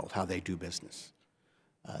of the world, how they do business.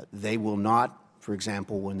 They will not, for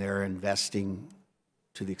example, when they're investing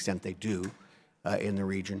to the extent they do in the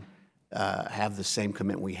region, have the same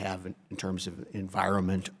commitment we have in terms of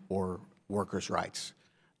environment or workers' rights,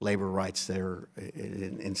 labor rights that are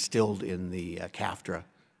instilled in the CAFTA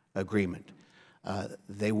agreement.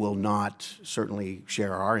 They will not certainly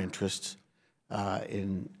share our interests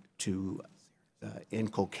to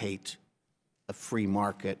inculcate a free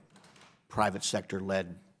market, private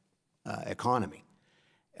sector-led economy.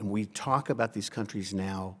 And we talk about these countries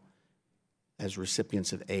now as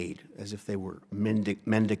recipients of aid, as if they were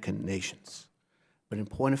mendicant nations. But in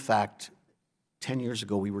point of fact, 10 years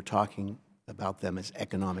ago, we were talking about them as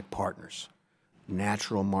economic partners,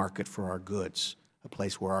 natural market for our goods, a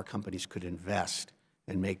place where our companies could invest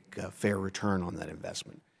and make a fair return on that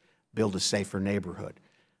investment, build a safer neighborhood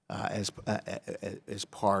as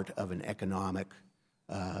part of an economic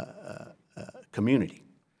community.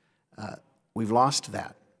 We've lost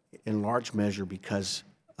that in large measure because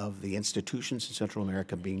of the institutions in Central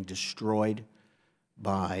America being destroyed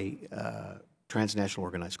by transnational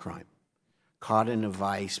organized crime. Caught in a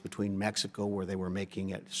vice between Mexico, where they were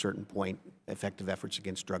making at a certain point effective efforts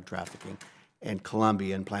against drug trafficking, and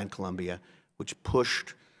Colombia and Plan Colombia, which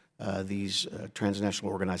pushed these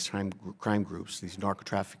transnational organized crime groups, these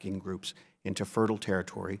narco-trafficking groups, into fertile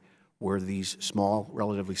territory where these small,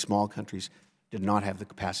 relatively small countries did not have the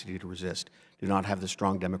capacity to resist, did not have the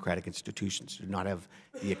strong democratic institutions, did not have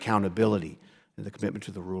the accountability and the commitment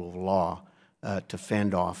to the rule of law to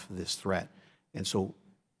fend off this threat. And so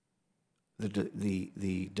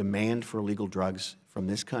the demand for illegal drugs from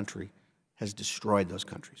this country has destroyed those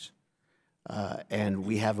countries. And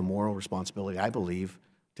we have a moral responsibility, I believe,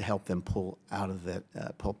 to help them pull out of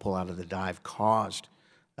the dive caused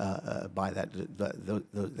by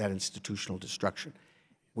that institutional destruction.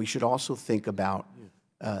 We should also think about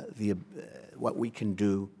what we can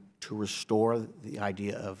do to restore the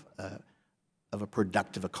idea of a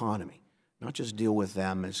productive economy, not just deal with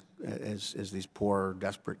them as these poor,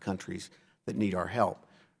 desperate countries that need our help,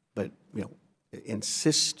 but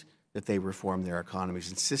insist that they reform their economies,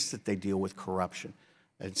 insist that they deal with corruption,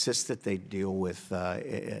 insist that they deal with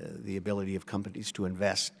the ability of companies to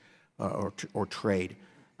invest or trade,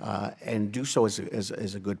 and do so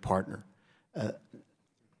as a good partner.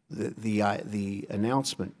 The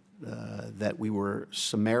announcement that we were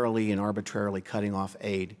summarily and arbitrarily cutting off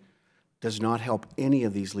aid does not help any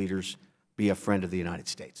of these leaders be a friend of the United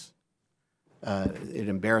States. It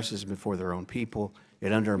embarrasses them before their own people.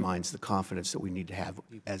 It undermines the confidence that we need to have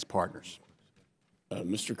as partners.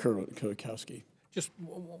 Mr. Kulikowski. Just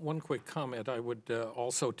one quick comment. I would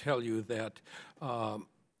also tell you that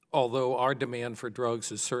although our demand for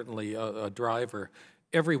drugs is certainly a driver,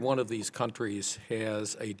 every one of these countries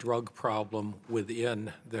has a drug problem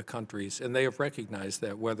within the countries, and they have recognized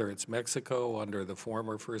that, whether it's Mexico under the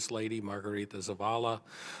former First Lady, Margarita Zavala,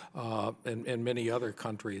 and many other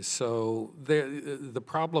countries. So the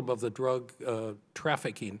problem of the drug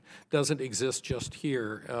trafficking doesn't exist just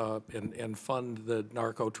here and fund the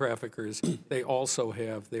narco traffickers. They also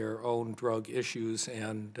have their own drug issues,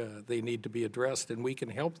 and they need to be addressed, and we can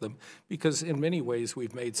help them because in many ways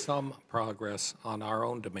we've made some progress on our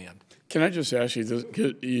own demand. Can I just ask you,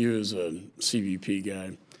 you as a CBP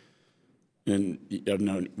guy, and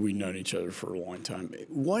we've known each other for a long time,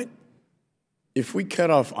 what if we cut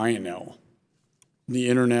off INL, the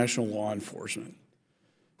international law enforcement,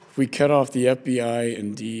 if we cut off the FBI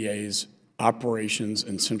and DEA's operations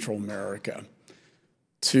in Central America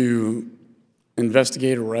to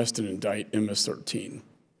investigate, arrest, and indict MS-13?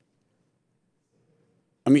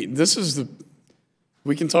 I mean, this is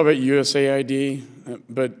we can talk about USAID,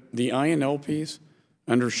 but the INL piece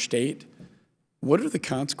under state, what are the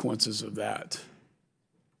consequences of that?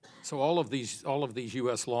 So all of these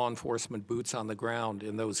U.S. law enforcement boots on the ground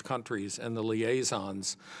in those countries and the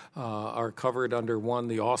liaisons are covered under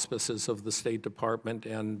the auspices of the State Department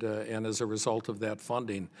and as a result of that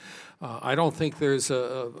funding. I don't think there's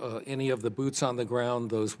any of the boots on the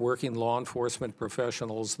ground, those working law enforcement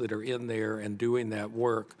professionals that are in there and doing that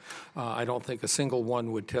work. I don't think a single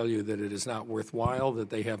one would tell you that it is not worthwhile,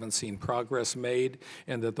 that they haven't seen progress made,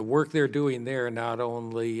 and that the work they're doing there not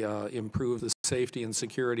only improve the safety and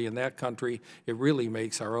security in that country, it really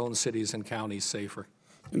makes our own cities and counties safer.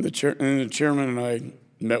 And the chairman and I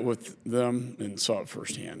met with them and saw it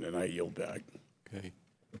firsthand, and I yield back. Okay.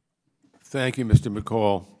 Thank you, Mr.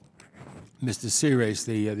 McCall. Mr. Seres,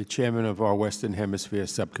 the chairman of our Western Hemisphere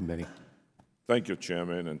Subcommittee. Thank you,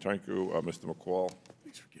 Chairman, and thank you, Mr. McCall.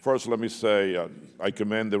 First, let me say I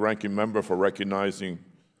commend the ranking member for recognizing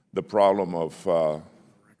the problem of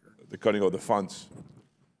the cutting of the funds.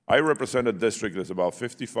 I represent a district that's about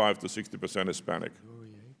 55 to 60% Hispanic.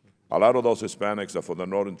 A lot of those Hispanics are from the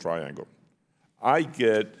Northern Triangle. I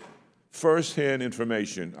get firsthand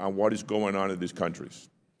information on what is going on in these countries.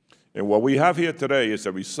 And what we have here today is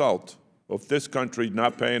a result of this country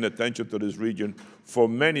not paying attention to this region for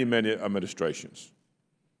many, many administrations.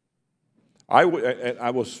 I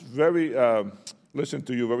was listening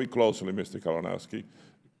to you very closely, Mr.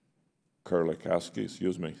 Kulikowski,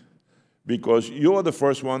 excuse me, because you are the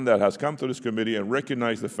first one that has come to this committee and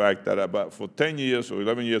recognized the fact that for 10 years or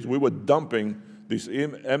 11 years, we were dumping these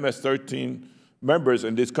MS-13 members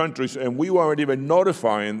in these countries, and we weren't even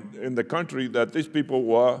notifying in the country that these people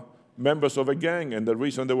were members of a gang, and the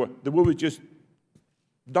reason they were just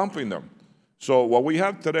dumping them. So what we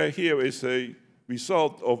have today here is a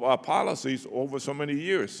result of our policies over so many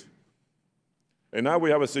years. And now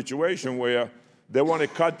we have a situation where they want to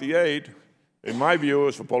cut the aid, in my view,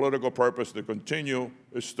 is for political purpose to continue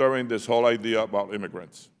stirring this whole idea about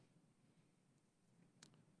immigrants.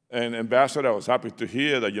 And Ambassador, I was happy to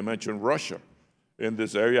hear that you mentioned Russia in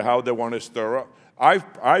this area, how they want to stir up.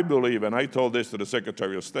 I believe, and I told this to the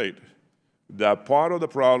Secretary of State, that part of the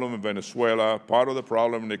problem in Venezuela, part of the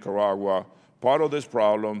problem in Nicaragua, part of this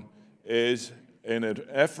problem is in an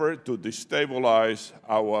effort to destabilize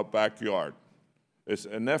our backyard. It's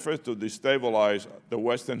an effort to destabilize the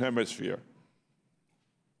Western Hemisphere,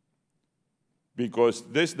 because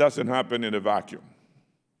this doesn't happen in a vacuum.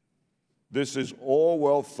 This is all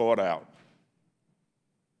well thought out,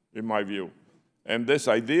 in my view. And this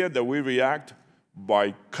idea that we react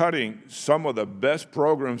by cutting some of the best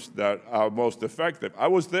programs that are most effective. I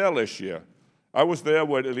was there last year. I was there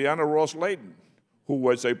with Ileana Ros-Lehtinen, who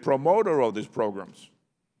was a promoter of these programs.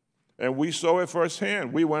 And we saw it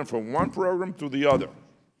firsthand. We went from one program to the other,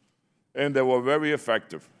 and they were very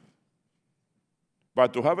effective.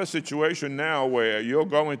 But to have a situation now where you're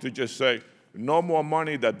going to just say, no more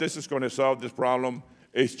money, that this is going to solve this problem,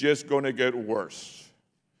 it's just going to get worse.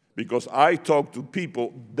 Because I talk to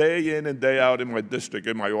people day in and day out in my district,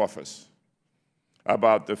 in my office,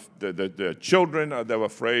 about the children that are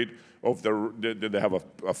afraid of they have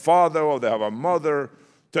a father or they have a mother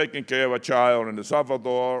taking care of a child in El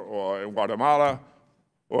Salvador or in Guatemala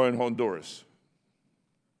or in Honduras.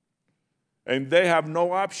 And they have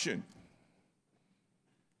no option.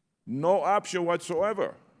 No option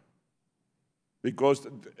whatsoever. Because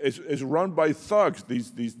it's run by thugs.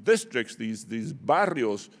 These districts, these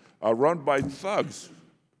barrios are run by thugs.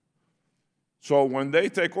 So when they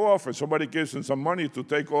take off and somebody gives them some money to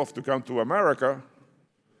take off to come to America,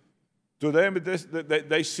 to them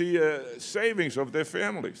they see savings of their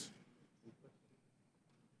families.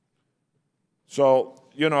 So,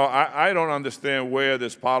 you know, I don't understand where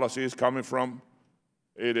this policy is coming from.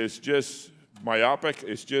 It is just myopic.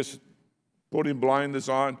 It's just putting blinders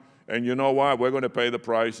on. And you know what? We're going to pay the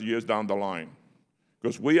price years down the line,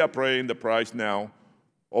 because we are paying the price now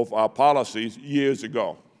of our policies years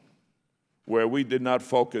ago, where we did not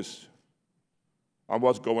focus on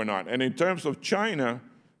what's going on. And in terms of China,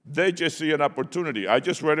 they just see an opportunity. I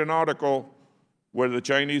just read an article where the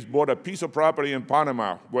Chinese bought a piece of property in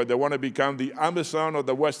Panama where they want to become the Amazon of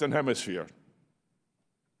the Western Hemisphere.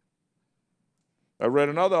 I read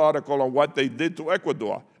another article on what they did to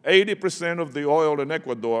Ecuador. 80% of the oil in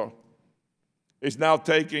Ecuador is now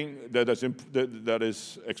that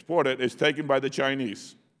is exported, is taken by the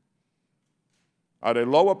Chinese at a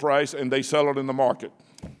lower price, and they sell it in the market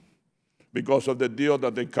because of the deal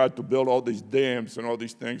that they cut to build all these dams and all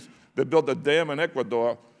these things. They built a dam in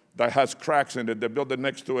Ecuador that has cracks in it. They built it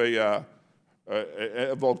next to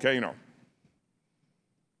a volcano.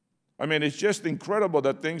 I mean, it's just incredible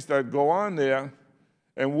the things that go on there,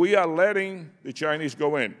 and we are letting the Chinese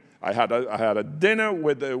go in. I had a dinner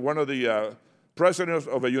with one of the presidents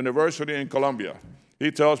of a university in Colombia. He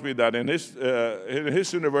tells me that in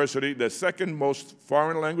his university, the second most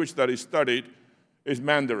foreign language that is studied is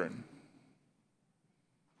Mandarin.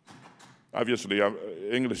 Obviously,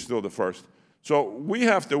 English is still the first. So we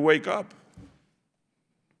have to wake up,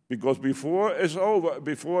 because before it's over,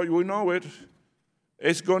 before we know it,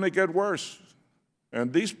 it's going to get worse.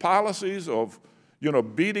 And these policies of, you know,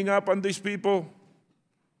 beating up on these people,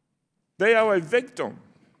 they are a victim.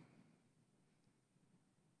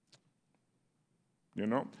 You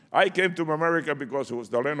know, I came to America because it was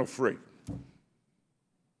the land of free.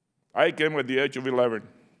 I came at the age of 11.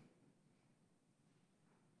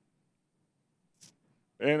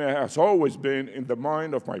 And it has always been in the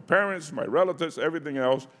mind of my parents, my relatives, everything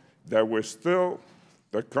else, that we're still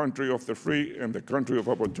the country of the free and the country of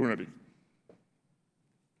opportunity.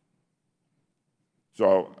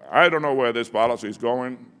 So I don't know where this policy is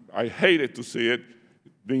going. I hated to see it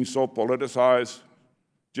being so politicized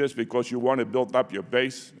just because you want to build up your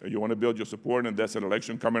base, and you want to build your support, and there's an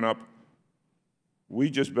election coming up. We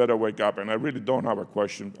just better wake up, and I really don't have a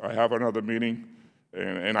question. I have another meeting,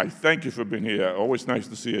 and I thank you for being here. Always nice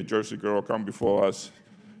to see a Jersey girl come before us,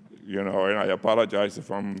 you know, and I apologize if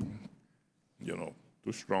I'm, you know,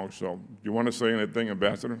 too strong. So do you want to say anything,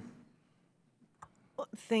 Ambassador?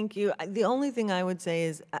 Thank you. The only thing I would say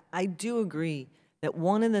is I do agree that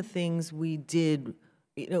one of the things we did,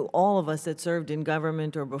 you know, all of us that served in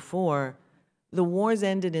government or before, the wars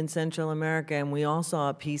ended in Central America and we all saw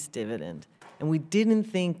a peace dividend. And we didn't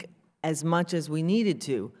think as much as we needed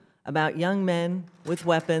to about young men with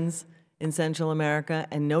weapons in Central America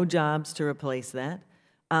and no jobs to replace that.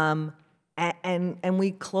 And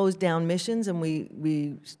we closed down missions and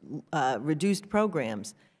we reduced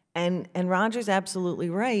programs. And Roger's absolutely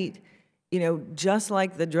right. you know, just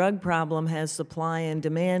like the drug problem has supply and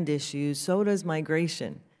demand issues, so does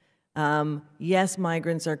migration. Yes,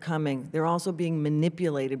 migrants are coming. They're also being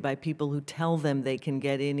manipulated by people who tell them they can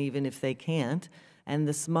get in even if they can't, and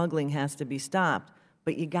the smuggling has to be stopped.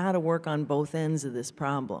 But you got to work on both ends of this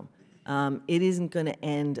problem. It isn't going to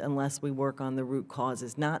end unless we work on the root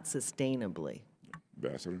causes, not sustainably.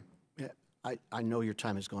 Ambassador? Yeah, I know your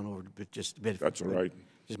time has gone over, but just a bit. That's all right.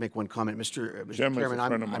 Just make one comment, Mr. Chairman, Chairman. a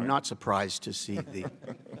friend of I'm mine. not surprised to see the.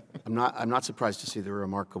 I'm not surprised to see the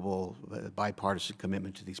remarkable bipartisan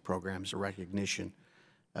commitment to these programs, a recognition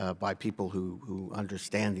by people who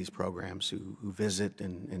understand these programs, who visit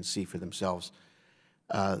and see for themselves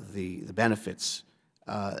the benefits.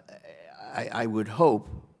 I would hope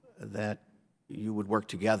that you would work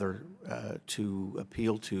together to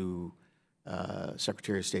appeal to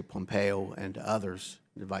Secretary of State Pompeo and to others,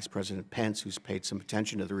 the Vice President Pence, who's paid some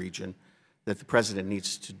attention to the region, that the President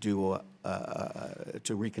needs to do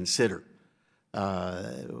to reconsider.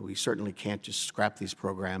 We certainly can't just scrap these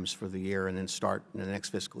programs for the year and then start in the next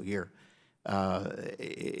fiscal year.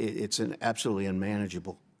 It's an absolutely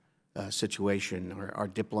unmanageable situation. Our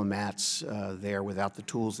diplomats there without the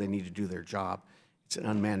tools they need to do their job. It's an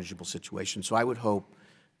unmanageable situation. So I would hope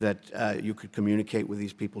that you could communicate with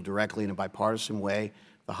these people directly in a bipartisan way,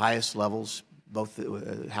 the highest levels, both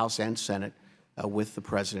the House and Senate, with the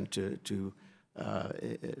President to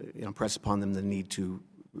press upon them the need to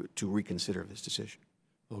reconsider this decision.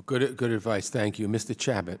 Well, good advice. Thank you. Mr.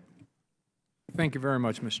 Chabot. Thank you very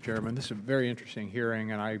much, Mr. Chairman. This is a very interesting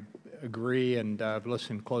hearing, and I agree, and I've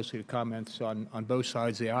listened closely to comments on both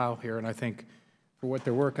sides of the aisle here, and I think for what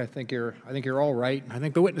they're worth, I think you're all right. I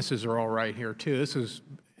think the witnesses are all right here, too. This is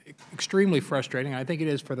extremely frustrating. I think it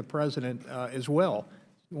is for the President as well.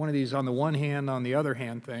 One of these on the one hand, on the other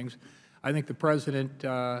hand things. I think the President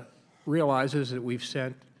realizes that we've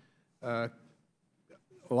sent a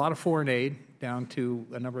lot of foreign aid down to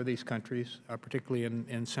a number of these countries, particularly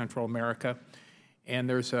in Central America. And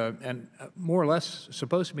there's more or less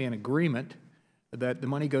supposed to be an agreement that the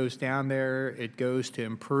money goes down there, it goes to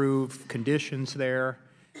improve conditions there,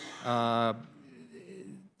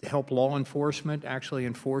 help law enforcement actually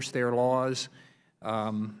enforce their laws.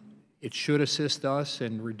 It should assist us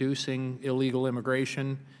in reducing illegal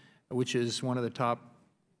immigration, which is one of the top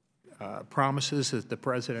promises that the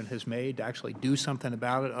President has made to actually do something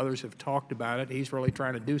about it. Others have talked about it. He's really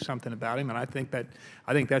trying to do something about it, and I think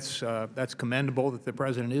that's commendable that the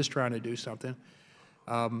President is trying to do something.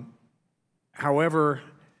 However,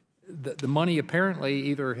 the money apparently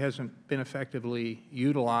either hasn't been effectively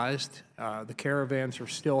utilized. The caravans are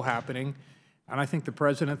still happening, and I think the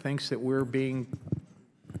President thinks that we're being,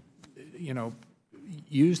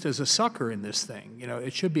 used as a sucker in this thing.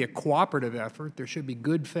 It should be a cooperative effort. There should be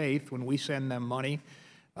good faith when we send them money.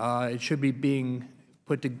 It should be being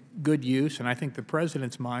put to good use, and I think the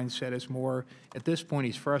President's mindset is more, at this point,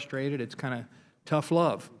 he's frustrated. It's kind of tough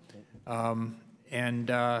love. And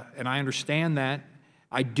I understand that.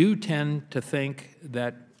 I do tend to think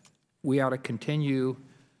that we ought to continue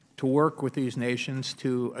to work with these nations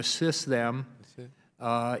to assist them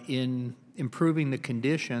in improving the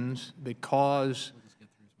conditions that cause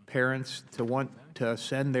parents to want to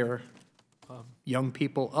send their young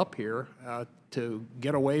people up here to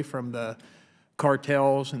get away from the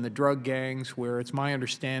cartels and the drug gangs, where it's my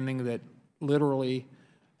understanding that literally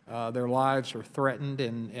their lives are threatened,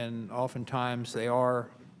 and oftentimes they are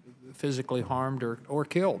physically harmed or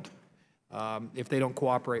killed if they don't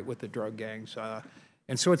cooperate with the drug gangs.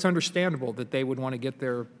 And so it's understandable that they would want to get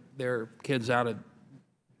their kids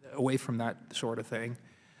away from that sort of thing.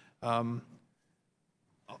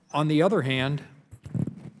 On the other hand,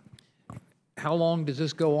 how long does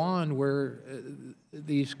this go on where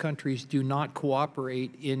these countries do not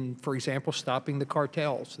cooperate in, for example, stopping the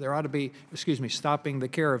cartels? There ought to be, stopping the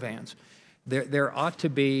caravans. There ought to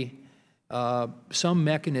be some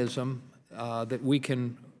mechanism that we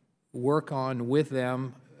can work on with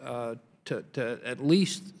them to at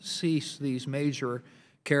least cease these major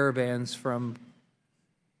caravans from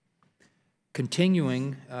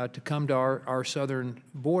continuing to come to our southern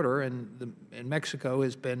border, and Mexico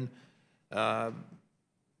has been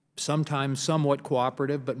sometimes somewhat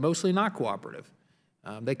cooperative, but mostly not cooperative.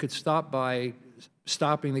 They could stop by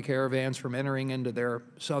stopping the caravans from entering into their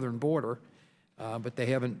southern border, but they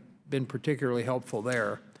haven't been particularly helpful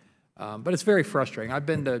there. But it's very frustrating. I've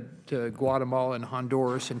been to Guatemala and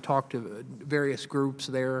Honduras and talked to various groups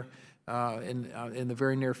there. In the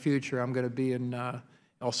very near future, I'm going to be in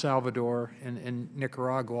El Salvador and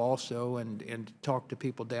Nicaragua also, and talk to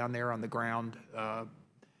people down there on the ground.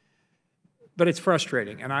 but it's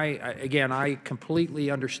frustrating. And again, I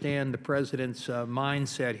completely understand the president's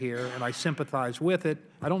mindset here, and I sympathize with it.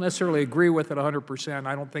 I don't necessarily agree with it 100%.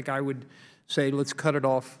 I don't think I would say let's cut it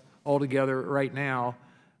off altogether right now.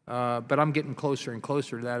 But I'm getting closer and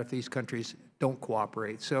closer to that if these countries don't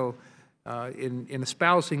cooperate. So in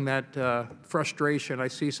espousing that frustration, I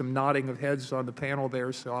see some nodding of heads on the panel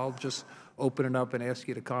there, so I'll just open it up and ask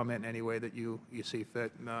you to comment any way that you see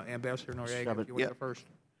fit. Ambassador Noriega, if you want to go first.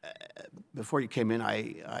 Before you came in,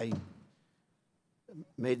 I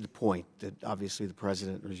made the point that obviously the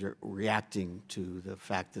president was reacting to the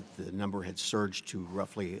fact that the number had surged to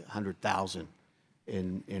roughly 100,000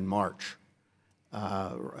 in March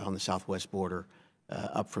on the southwest border,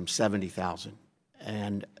 up from 70,000.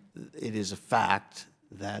 And it is a fact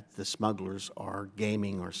that the smugglers are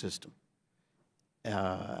gaming our system.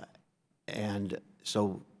 And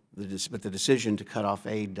so, but the decision to cut off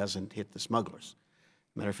aid doesn't hit the smugglers.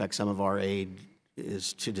 Matter of fact, some of our aid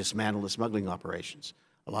is to dismantle the smuggling operations.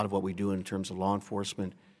 A lot of what we do in terms of law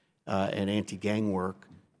enforcement and anti-gang work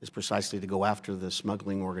is precisely to go after the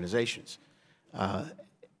smuggling organizations.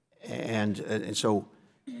 And so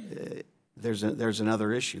there's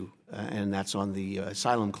another issue, and that's on the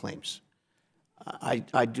asylum claims.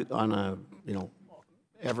 I do on a,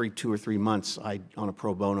 every 2 or 3 months, on a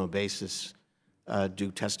pro bono basis,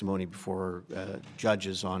 do testimony before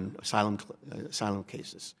judges on asylum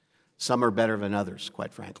cases. Some are better than others,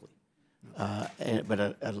 quite frankly.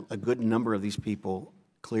 But a good number of these people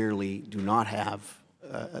clearly do not have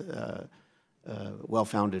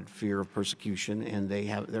well-founded fear of persecution, and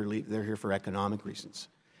they're here for economic reasons.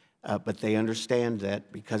 But they understand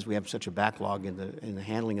that because we have such a backlog in the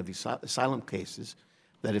handling of these asylum cases,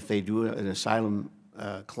 that if they do an asylum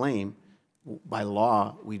claim, by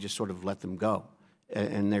law, we just sort of let them go,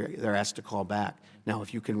 and they're asked to call back. Now,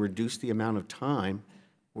 if you can reduce the amount of time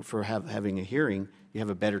for having a hearing, you have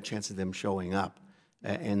a better chance of them showing up,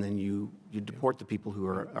 and then you deport the people who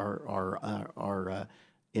are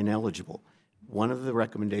ineligible. One of the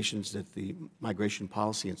recommendations that the Migration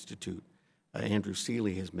Policy Institute, Andrew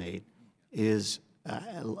Seeley, has made is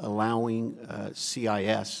allowing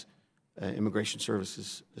CIS, Immigration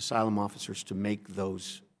Services asylum officers, to make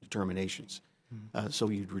those determinations. So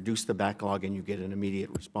you reduce the backlog and you get an immediate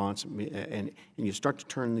response, and you start to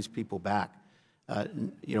turn these people back.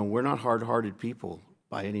 We're not hard-hearted people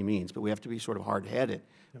by any means, but we have to be sort of hard-headed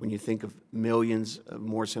when you think of millions of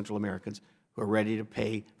more Central Americans who are ready to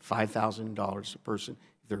pay $5,000 a person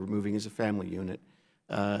if they're moving as a family unit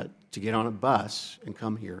to get on a bus and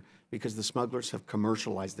come here because the smugglers have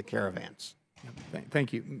commercialized the caravans.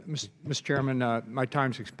 Thank you. Mr. Chairman, my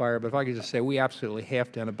time's expired, but if I could just say we absolutely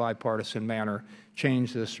have to, in a bipartisan manner,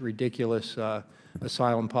 change this ridiculous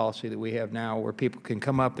asylum policy that we have now where people can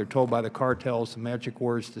come up, they're told by the cartels the magic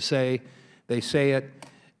words to say, they say it,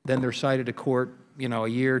 then they're cited to court, a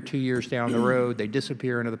year, 2 years down the road, they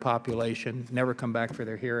disappear into the population, never come back for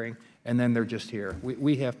their hearing, and then they're just here.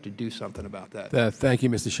 We have to do something about that. Thank you,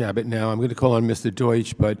 Mr. Shabbat. Now, I'm going to call on Mr.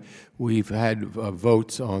 Deutsch, but we've had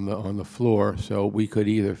votes on the floor, so we could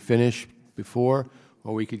either finish before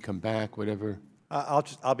or we could come back, whatever.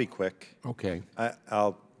 I'll be quick. Okay.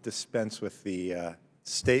 I'll dispense with the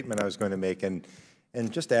statement I was going to make and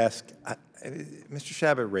just ask, Mr.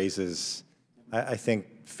 Shabbat raises, I think,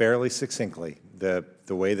 fairly succinctly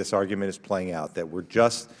the way this argument is playing out, that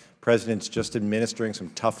President's just administering some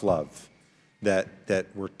tough love, that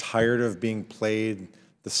we're tired of being played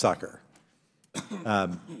the sucker.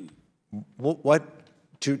 To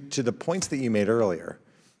the points that you made earlier,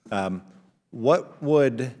 what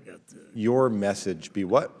would your message be?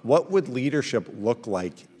 What would leadership look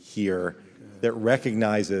like here that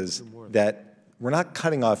recognizes that we're not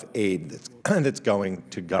cutting off aid that's going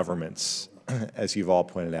to governments, as you've all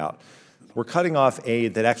pointed out? We're cutting off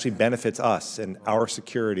aid that actually benefits us and our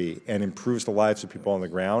security and improves the lives of people on the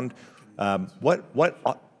ground. What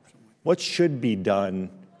should be done,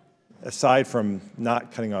 aside from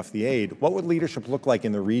not cutting off the aid? What would leadership look like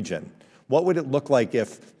in the region? What would it look like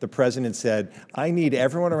if the president said, I need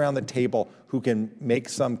everyone around the table who can make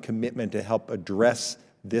some commitment to help address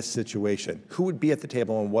this situation? Who would be at the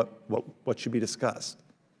table and what should be discussed?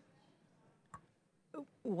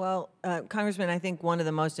 Well, Congressman, I think one of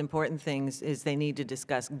the most important things is they need to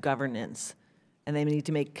discuss governance, and they need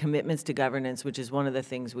to make commitments to governance, which is one of the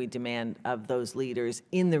things we demand of those leaders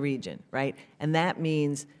in the region, right? And that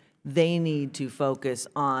means they need to focus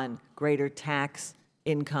on greater tax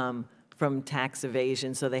income from tax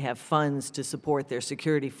evasion so they have funds to support their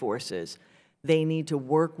security forces. They need to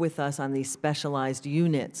work with us on these specialized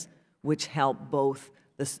units, which help both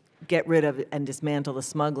get rid of and dismantle the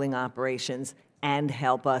smuggling operations and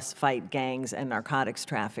help us fight gangs and narcotics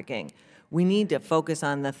trafficking. We need to focus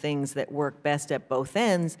on the things that work best at both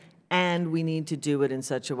ends, and we need to do it in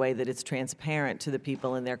such a way that it's transparent to the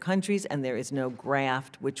people in their countries and there is no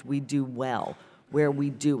graft, which we do well where we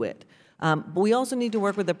do it. But we also need to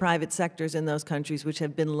work with the private sectors in those countries which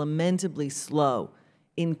have been lamentably slow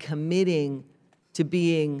in committing to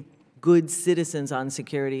being good citizens on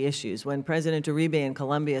security issues. When President Uribe in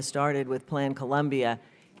Colombia started with Plan Colombia,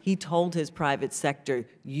 he told his private sector,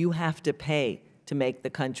 you have to pay to make the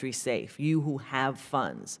country safe. You who have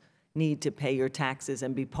funds need to pay your taxes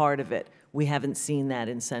and be part of it. We haven't seen that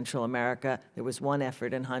in Central America. There was one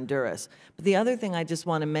effort in Honduras. But the other thing I just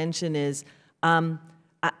want to mention is, I'm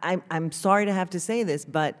sorry to have to say this,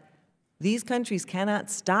 but these countries cannot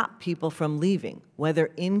stop people from leaving, whether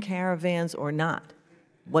in caravans or not.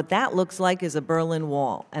 What that looks like is a Berlin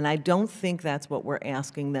Wall, and I don't think that's what we're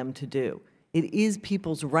asking them to do. It is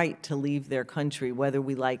people's right to leave their country, whether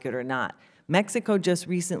we like it or not. Mexico just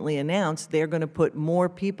recently announced they're going to put more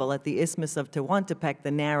people at the Isthmus of Tehuantepec,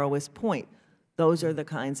 the narrowest point. Those are the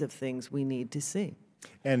kinds of things we need to see.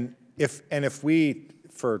 And if we,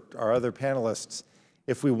 for our other panelists,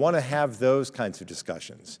 if we want to have those kinds of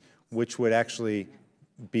discussions, which would actually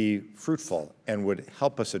be fruitful and would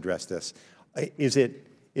help us address this, is it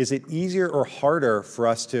easier or harder for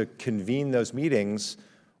us to convene those meetings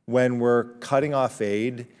when we're cutting off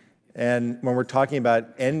aid and when we're talking about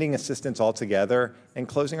ending assistance altogether and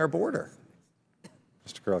closing our border?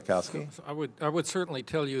 Mr. Kurlikowski? I would certainly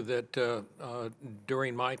tell you that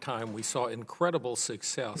during my time we saw incredible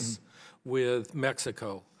success with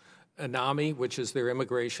Mexico. INAMI, which is their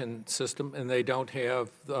immigration system, and they don't have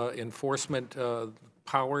enforcement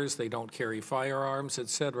powers, they don't carry firearms, et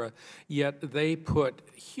cetera, yet they put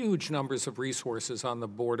huge numbers of resources on the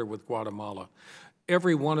border with Guatemala.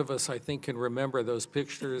 Every one of us, I think, can remember those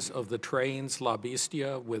pictures of the trains, La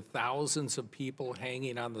Bestia, with thousands of people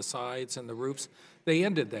hanging on the sides and the roofs. They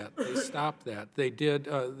ended that. They stopped that. They did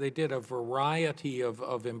a variety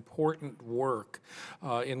of important work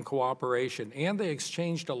in cooperation, and they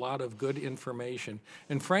exchanged a lot of good information.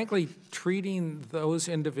 And frankly, treating those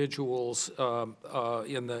individuals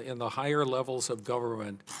in the higher levels of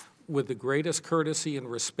government with the greatest courtesy and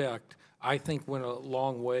respect, I think went a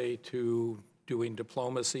long way to doing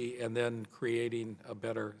diplomacy and then creating a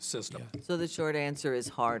better system. Yeah. So the short answer is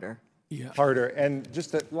harder. Yeah. Harder. And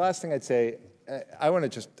just the last thing I'd say, I want to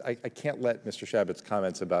just, I can't let Mr. Shabitt's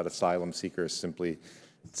comments about asylum seekers simply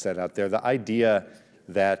set out there. The idea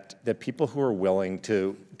that people who are willing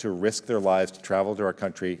to risk their lives to travel to our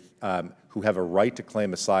country, who have a right to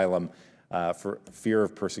claim asylum for fear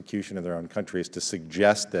of persecution in their own countries, to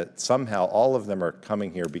suggest that somehow all of them are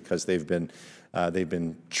coming here because they've been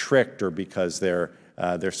tricked or because they're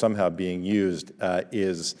somehow being used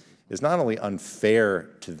is not only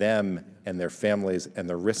unfair to them and their families and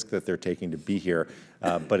the risk that they're taking to be here,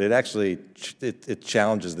 but it actually it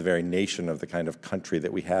challenges the very nation of the kind of country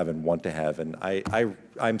that we have and want to have. And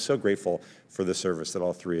I'm so grateful for the service that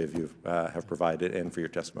all three of you have provided and for your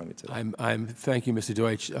testimony today. Thank you, Mr.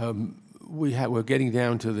 Deutsch. We're getting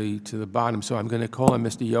down to the bottom, so I'm going to call on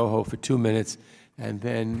Mr. Yoho for 2 minutes, and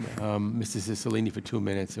then Mr. Cicilline for 2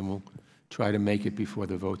 minutes, and we'll try to make it before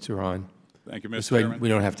the votes are on. Thank you, Mr. This way Chairman. we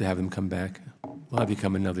don't have to have them come back. We'll have you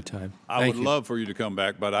come another time. I would love for you to come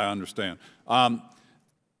back, but I understand.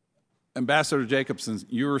 Ambassador Jacobson,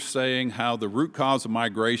 you were saying how the root cause of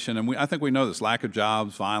migration, and I think we know this, lack of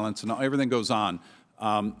jobs, violence, and everything goes on.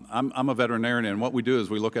 I'm a veterinarian, and what we do is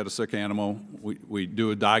we look at a sick animal, we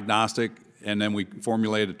do a diagnostic, and then we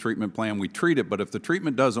formulate a treatment plan. We treat it, but if the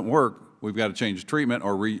treatment doesn't work, we've got to change the treatment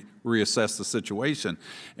or reassess the situation.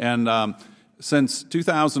 And since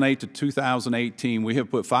 2008 to 2018, we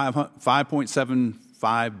have put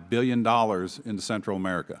 $5.75 billion into Central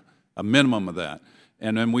America, a minimum of that.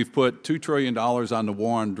 And then we've put $2 trillion on the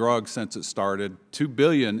war on drugs since it started, $2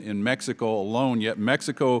 billion in Mexico alone, yet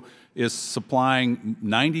Mexico is supplying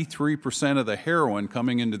 93% of the heroin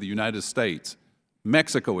coming into the United States.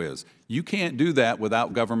 Mexico is. You can't do that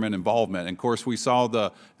without government involvement. And of course, we saw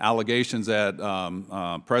the allegations that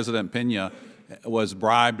President Peña was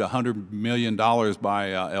bribed $100 million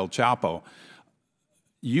by El Chapo.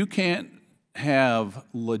 You can't have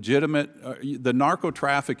legitimate, the narco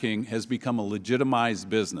trafficking has become a legitimized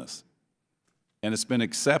business, and it's been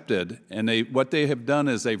accepted, and what they have done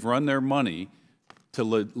is they've run their money to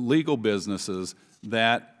legal businesses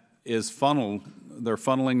that is they're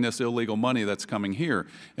funneling this illegal money that's coming here.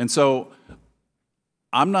 And so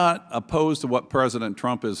I'm not opposed to what President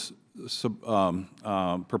Trump is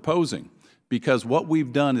proposing, because what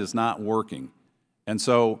we've done is not working. And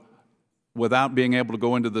so without being able to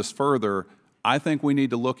go into this further, I think we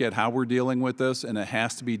need to look at how we're dealing with this, and it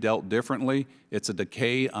has to be dealt differently. It's a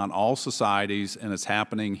decay on all societies, and it's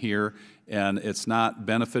happening here, and it's not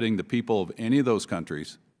benefiting the people of any of those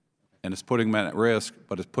countries, and it's putting them at risk,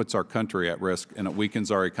 but it puts our country at risk, and it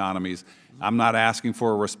weakens our economies. I'm not asking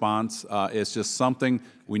for a response. It's just something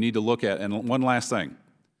we need to look at. And one last thing,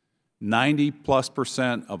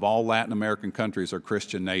 90+% of all Latin American countries are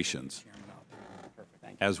Christian nations,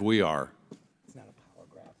 as we are.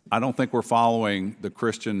 I don't think we're following the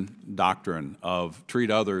Christian doctrine of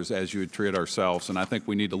treat others as you would treat ourselves, and I think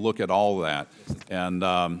we need to look at all of that. And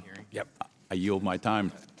I yield my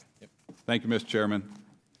time. Thank you, Mr. Chairman.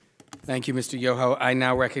 Thank you, Mr. Yoho. I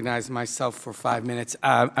now recognize myself for 5 minutes.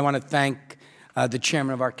 I want to thank the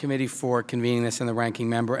chairman of our committee for convening this and the ranking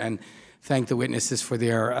member, and thank the witnesses for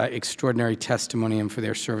their extraordinary testimony and for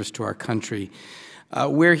their service to our country.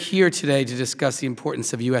 We're here today to discuss the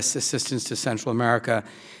importance of U.S. assistance to Central America,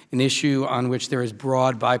 an issue on which there is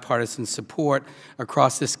broad bipartisan support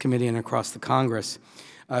across this committee and across the Congress.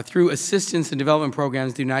 Through assistance and development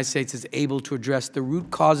programs, the United States is able to address the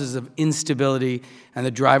root causes of instability and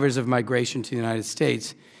the drivers of migration to the United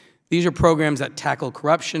States. These are programs that tackle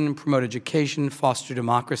corruption, promote education, foster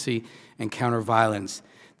democracy, and counter violence.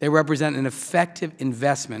 They represent an effective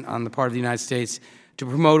investment on the part of the United States to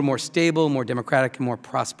promote a more stable, more democratic, and more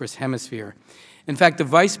prosperous hemisphere. In fact, the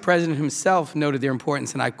Vice President himself noted their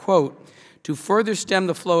importance, and I quote, "To further stem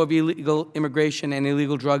the flow of illegal immigration and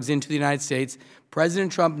illegal drugs into the United States,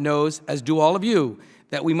 President Trump knows, as do all of you,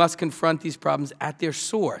 that we must confront these problems at their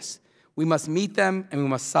source. We must meet them, and we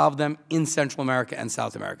must solve them in Central America and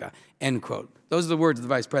South America," end quote. Those are the words of the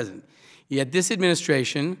Vice President. Yet this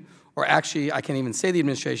administration, or actually I can't even say the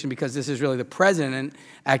administration because this is really the President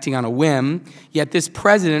acting on a whim, yet this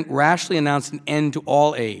President rashly announced an end to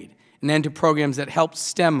all aid, an end to programs that help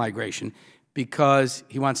stem migration because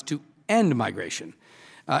he wants to end migration.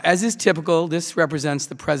 As is typical, this represents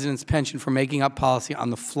the President's penchant for making up policy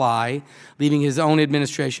on the fly, leaving his own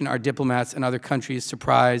administration, our diplomats, and other countries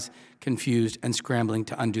surprised, confused, and scrambling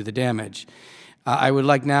to undo the damage. I would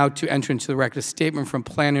like now to enter into the record a statement from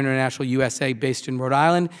Plan International USA based in Rhode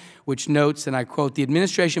Island, which notes, and I quote, "The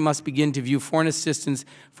administration must begin to view foreign assistance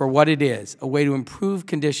for what it is, a way to improve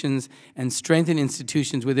conditions and strengthen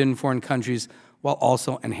institutions within foreign countries while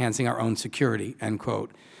also enhancing our own security," end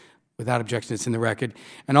quote. Without objection, it's in the record.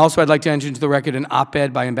 And also I'd like to enter into the record an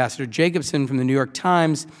op-ed by Ambassador Jacobson from the New York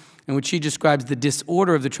Times in which she describes the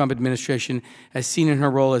disorder of the Trump administration as seen in her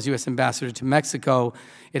role as U.S. Ambassador to Mexico.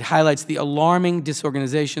 It highlights the alarming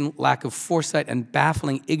disorganization, lack of foresight, and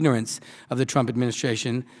baffling ignorance of the Trump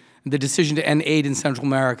administration. The decision to end aid in Central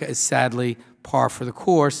America is sadly par for the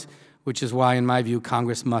course, which is why, in my view,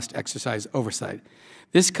 Congress must exercise oversight.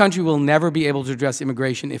 This country will never be able to address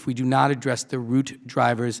immigration if we do not address the root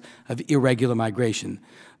drivers of irregular migration.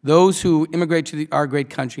 Those who immigrate to our great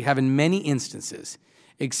country have, in many instances,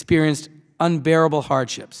 experienced unbearable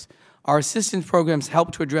hardships. Our assistance programs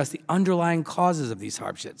help to address the underlying causes of these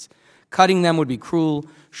hardships. Cutting them would be cruel,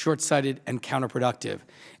 short-sighted, and counterproductive.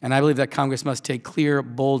 And I believe that Congress must take clear,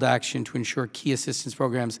 bold action to ensure key assistance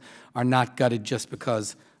programs are not gutted just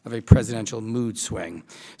because of a presidential mood swing.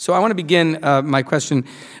 So I want to begin my question.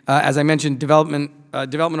 As I mentioned, development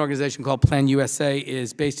organization called Plan USA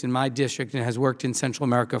is based in my district and has worked in Central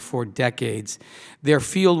America for decades. Their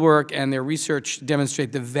field work and their research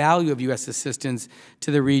demonstrate the value of U.S. assistance to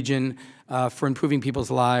the region for improving people's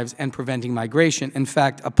lives and preventing migration. In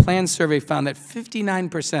fact, a Plan survey found that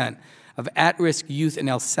 59% of at-risk youth in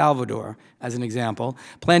El Salvador, as an example,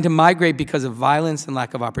 plan to migrate because of violence and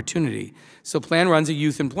lack of opportunity. So Plan runs a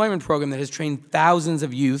youth employment program that has trained thousands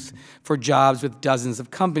of youth for jobs with dozens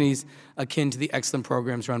of companies, akin to the excellent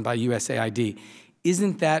programs run by USAID.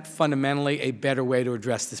 Isn't that fundamentally a better way to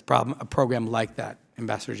address this problem, a program like that,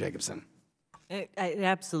 Ambassador Jacobson? It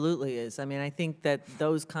absolutely is. I mean, I think that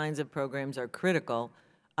those kinds of programs are critical.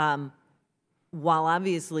 While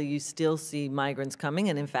obviously you still see migrants coming,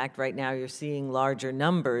 and in fact right now you're seeing larger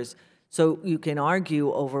numbers, so you can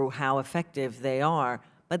argue over how effective they are.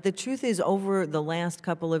 But the truth is, over the last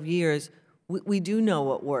couple of years, we do know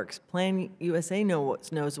what works. Plan USA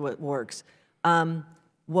knows what works.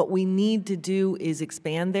 What we need to do is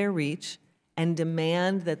expand their reach and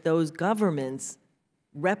demand that those governments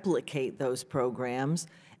replicate those programs.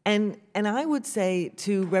 And I would say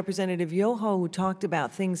to Representative Yoho, who talked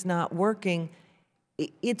about things not working,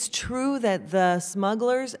 it's true that the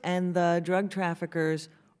smugglers and the drug traffickers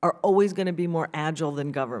are always going to be more agile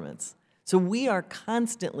than governments. So we are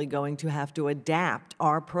constantly going to have to adapt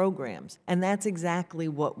our programs, and that's exactly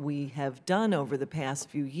what we have done over the past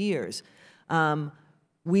few years.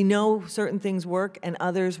 We know certain things work and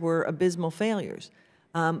others were abysmal failures.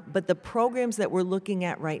 But the programs that we're looking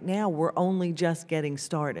at right now, we're only just getting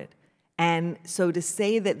started. And so to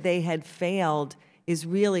say that they had failed is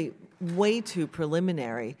really way too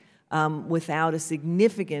preliminary without a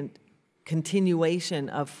significant continuation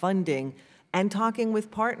of funding and talking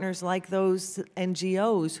with partners like those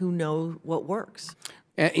NGOs who know what works.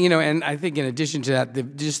 You know, and I think in addition to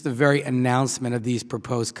that, just the very announcement of these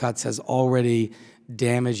proposed cuts has already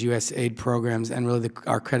damaged U.S. aid programs and really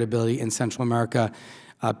our credibility in Central America.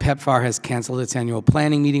 PEPFAR has canceled its annual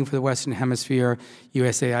planning meeting for the Western Hemisphere.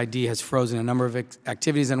 USAID has frozen a number of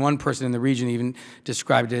activities, and one person in the region even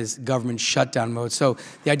described it as government shutdown mode. So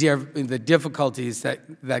the idea of the difficulties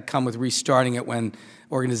that come with restarting it when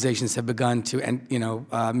organizations have begun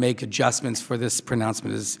to make adjustments for this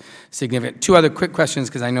pronouncement is significant. Two other quick questions,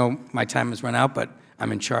 because I know my time has run out, but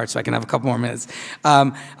I'm in charge, so I can have a couple more minutes.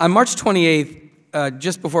 On March 28th,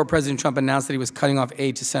 just before President Trump announced that he was cutting off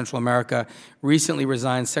aid to Central America, recently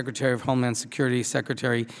resigned Secretary of Homeland Security,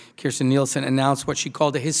 Secretary Kirstjen Nielsen, announced what she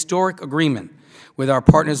called a historic agreement with our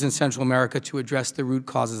partners in Central America to address the root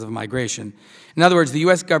causes of migration. In other words, the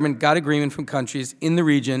U.S. government got agreement from countries in the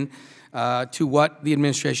region to what the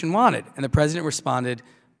administration wanted, and the President responded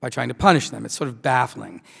by trying to punish them. It's sort of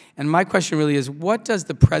baffling. And my question really is, what does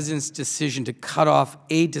the President's decision to cut off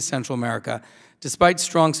aid to Central America, despite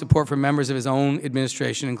strong support from members of his own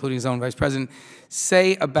administration, including his own Vice President,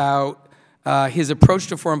 say about his approach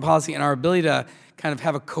to foreign policy and our ability to kind of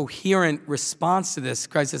have a coherent response to this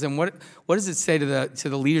crisis? And what does it say to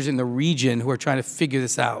the leaders in the region who are trying to figure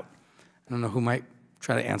this out? I don't know who might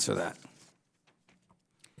try to answer that.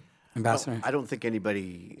 Ambassador? Well, I don't think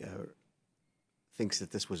anybody thinks that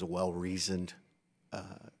this was a well-reasoned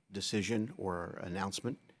decision or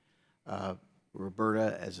announcement.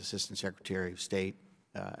 Roberta, as Assistant Secretary of State,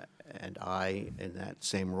 and I, in that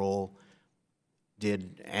same role,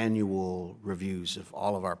 did annual reviews of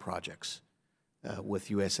all of our projects with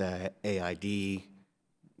USAID,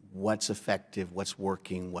 what's effective, what's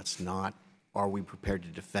working, what's not. Are we prepared to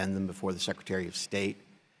defend them before the Secretary of State?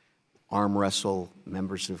 Arm wrestle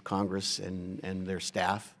members of Congress and their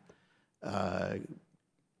staff,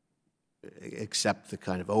 accept the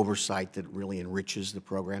kind of oversight that really enriches the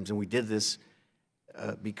programs. And we did this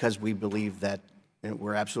because we believe that, and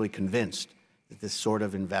we're absolutely convinced that this sort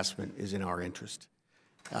of investment is in our interest.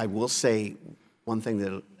 I will say one thing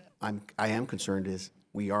that I am concerned is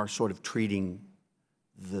we are sort of treating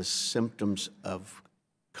the symptoms of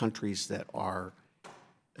countries that are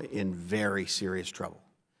in very serious trouble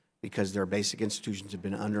because their basic institutions have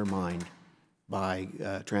been undermined by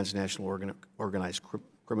transnational organized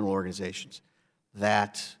criminal organizations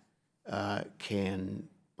that can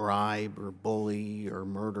bribe or bully or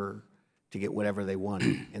murder to get whatever they want.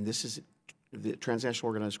 And this is, the transnational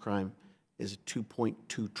organized crime is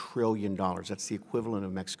 $2.2 trillion. That's the equivalent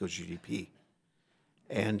of Mexico's GDP.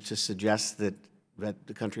 And to suggest that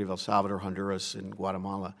the country of El Salvador, Honduras, and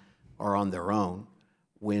Guatemala are on their own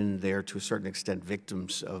when they're to a certain extent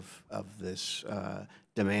victims of this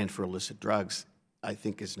demand for illicit drugs, I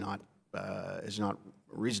think is not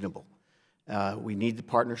reasonable. We need the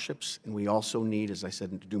partnerships, and we also need, as I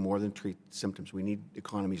said, to do more than treat symptoms. We need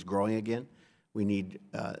economies growing again. We need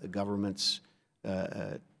governments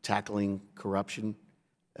tackling corruption,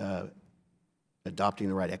 adopting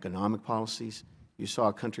the right economic policies. You saw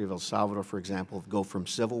a country of El Salvador, for example, go from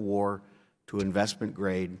civil war to investment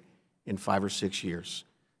grade in 5 or 6 years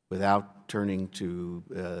without turning to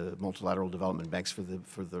multilateral development banks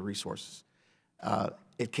for the resources.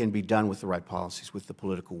 It can be done with the right policies, with the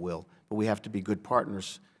political will, but we have to be good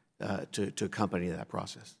partners to accompany that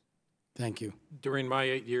process. Thank you. During my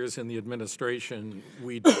 8 years in the administration,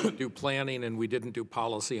 we didn't do planning and we didn't do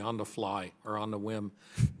policy on the fly or on the whim.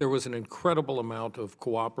 There was an incredible amount of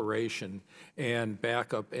cooperation and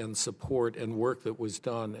backup and support and work that was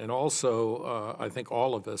done. And also, I think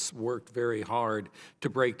all of us worked very hard to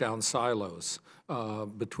break down silos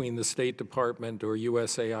between the State Department or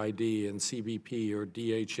USAID and CBP or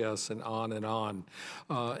DHS and on and on.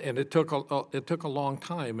 And it took a long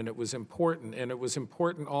time, and it was important. And it was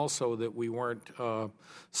important also that we weren't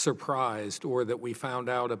surprised or that we found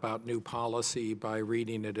out about new policy by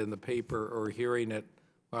reading it in the paper or hearing it.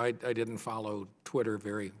 I didn't follow Twitter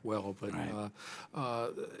very well, but right.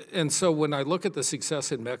 And so when I look at the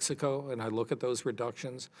success in Mexico and I look at those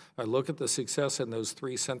reductions, I look at the success in those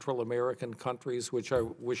 3 Central American countries, which I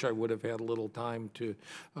wish I would have had a little time to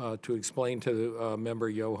explain to Member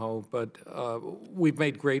Yoho, but we've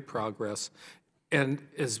made great progress. And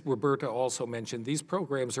as Roberta also mentioned, these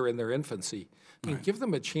programs are in their infancy. And give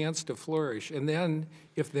them a chance to flourish. And then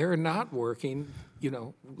if they're not working, you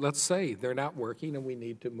know, let's say they're not working and we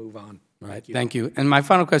need to move on. Right, thank you. And my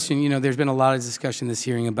final question, you know, there's been a lot of discussion this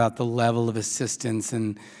hearing about the level of assistance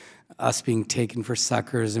and us being taken for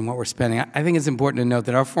suckers and what we're spending. I think it's important to note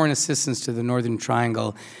that our foreign assistance to the Northern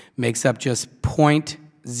Triangle makes up just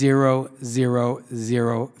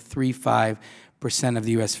 0.00035% of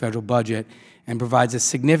the U.S. federal budget and provides a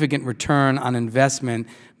significant return on investment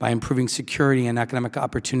by improving security and economic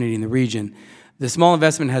opportunity in the region. The small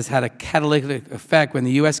investment has had a catalytic effect. When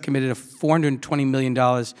the U.S. committed $420 million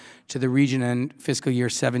to the region in fiscal year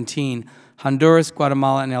 17, Honduras,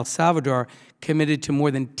 Guatemala, and El Salvador committed to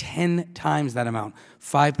more than 10 times that amount,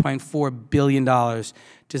 $5.4 billion,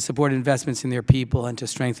 to support investments in their people and to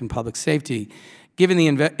strengthen public safety. Given the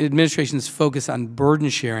administration's focus on burden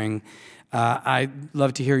sharing, I'd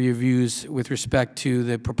love to hear your views with respect to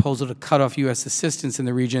the proposal to cut off U.S. assistance in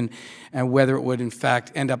the region and whether it would, in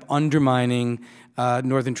fact, end up undermining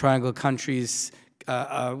Northern Triangle countries'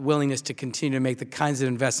 willingness to continue to make the kinds of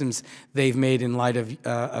investments they've made in light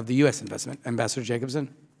of the U.S. investment. Ambassador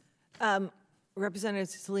Jacobson? Representative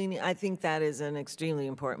Cicilline, I think that is an extremely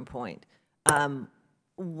important point.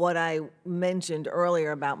 What I mentioned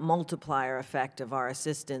earlier about multiplier effect of our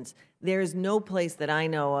assistance, there is no place that I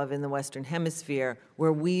know of in the Western Hemisphere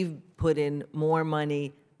where we've put in more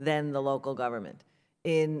money than the local government.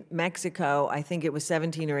 In Mexico, I think it was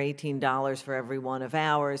 $17 or $18 for every one of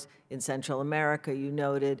ours. In Central America, you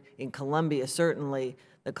noted. In Colombia, certainly,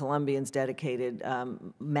 the Colombians dedicated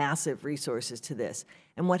massive resources to this.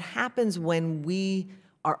 And what happens when we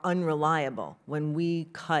are unreliable, when we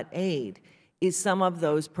cut aid, is some of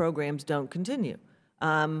those programs don't continue.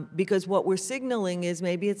 Because what we're signaling is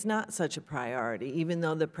maybe it's not such a priority, even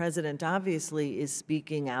though the president obviously is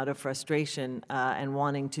speaking out of frustration and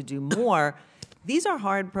wanting to do more. These are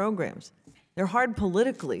hard programs. They're hard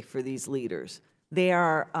politically for these leaders. They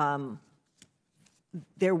are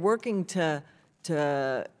they're working to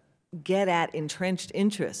get at entrenched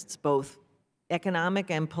interests, both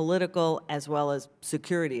economic and political, as well as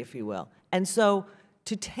security, if you will. And so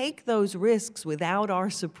to take those risks without our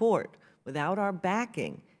support, without our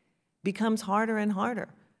backing, becomes harder and harder.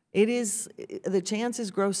 The chances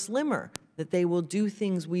grow slimmer that they will do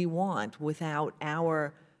things we want without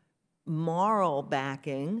our moral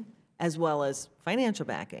backing as well as financial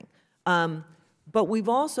backing. But we've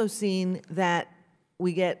also seen that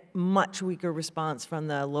we get much weaker response from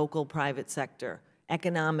the local private sector,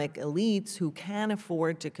 economic elites who can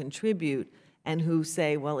afford to contribute and who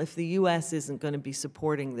say, well, if the U.S. isn't going to be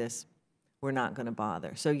supporting this, we're not going to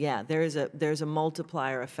bother. So yeah, there's a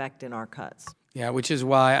multiplier effect in our cuts. Yeah, which is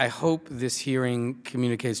why I hope this hearing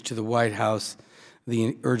communicates to the White House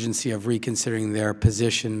the urgency of reconsidering their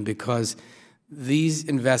position, because these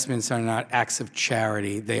investments are not acts of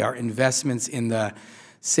charity. They are investments in the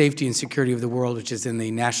safety and security of the world, which is in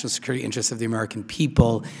the national security interests of the American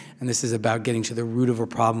people. And this is about getting to the root of a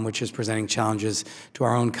problem which is presenting challenges to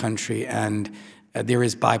our own country. And there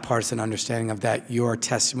is bipartisan understanding of that. Your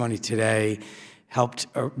testimony today helped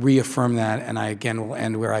reaffirm that. And I, again, will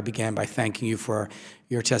end where I began by thanking you for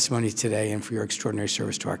your testimony today and for your extraordinary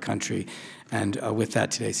service to our country. And with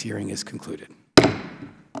that, today's hearing is concluded.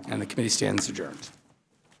 And the committee stands adjourned.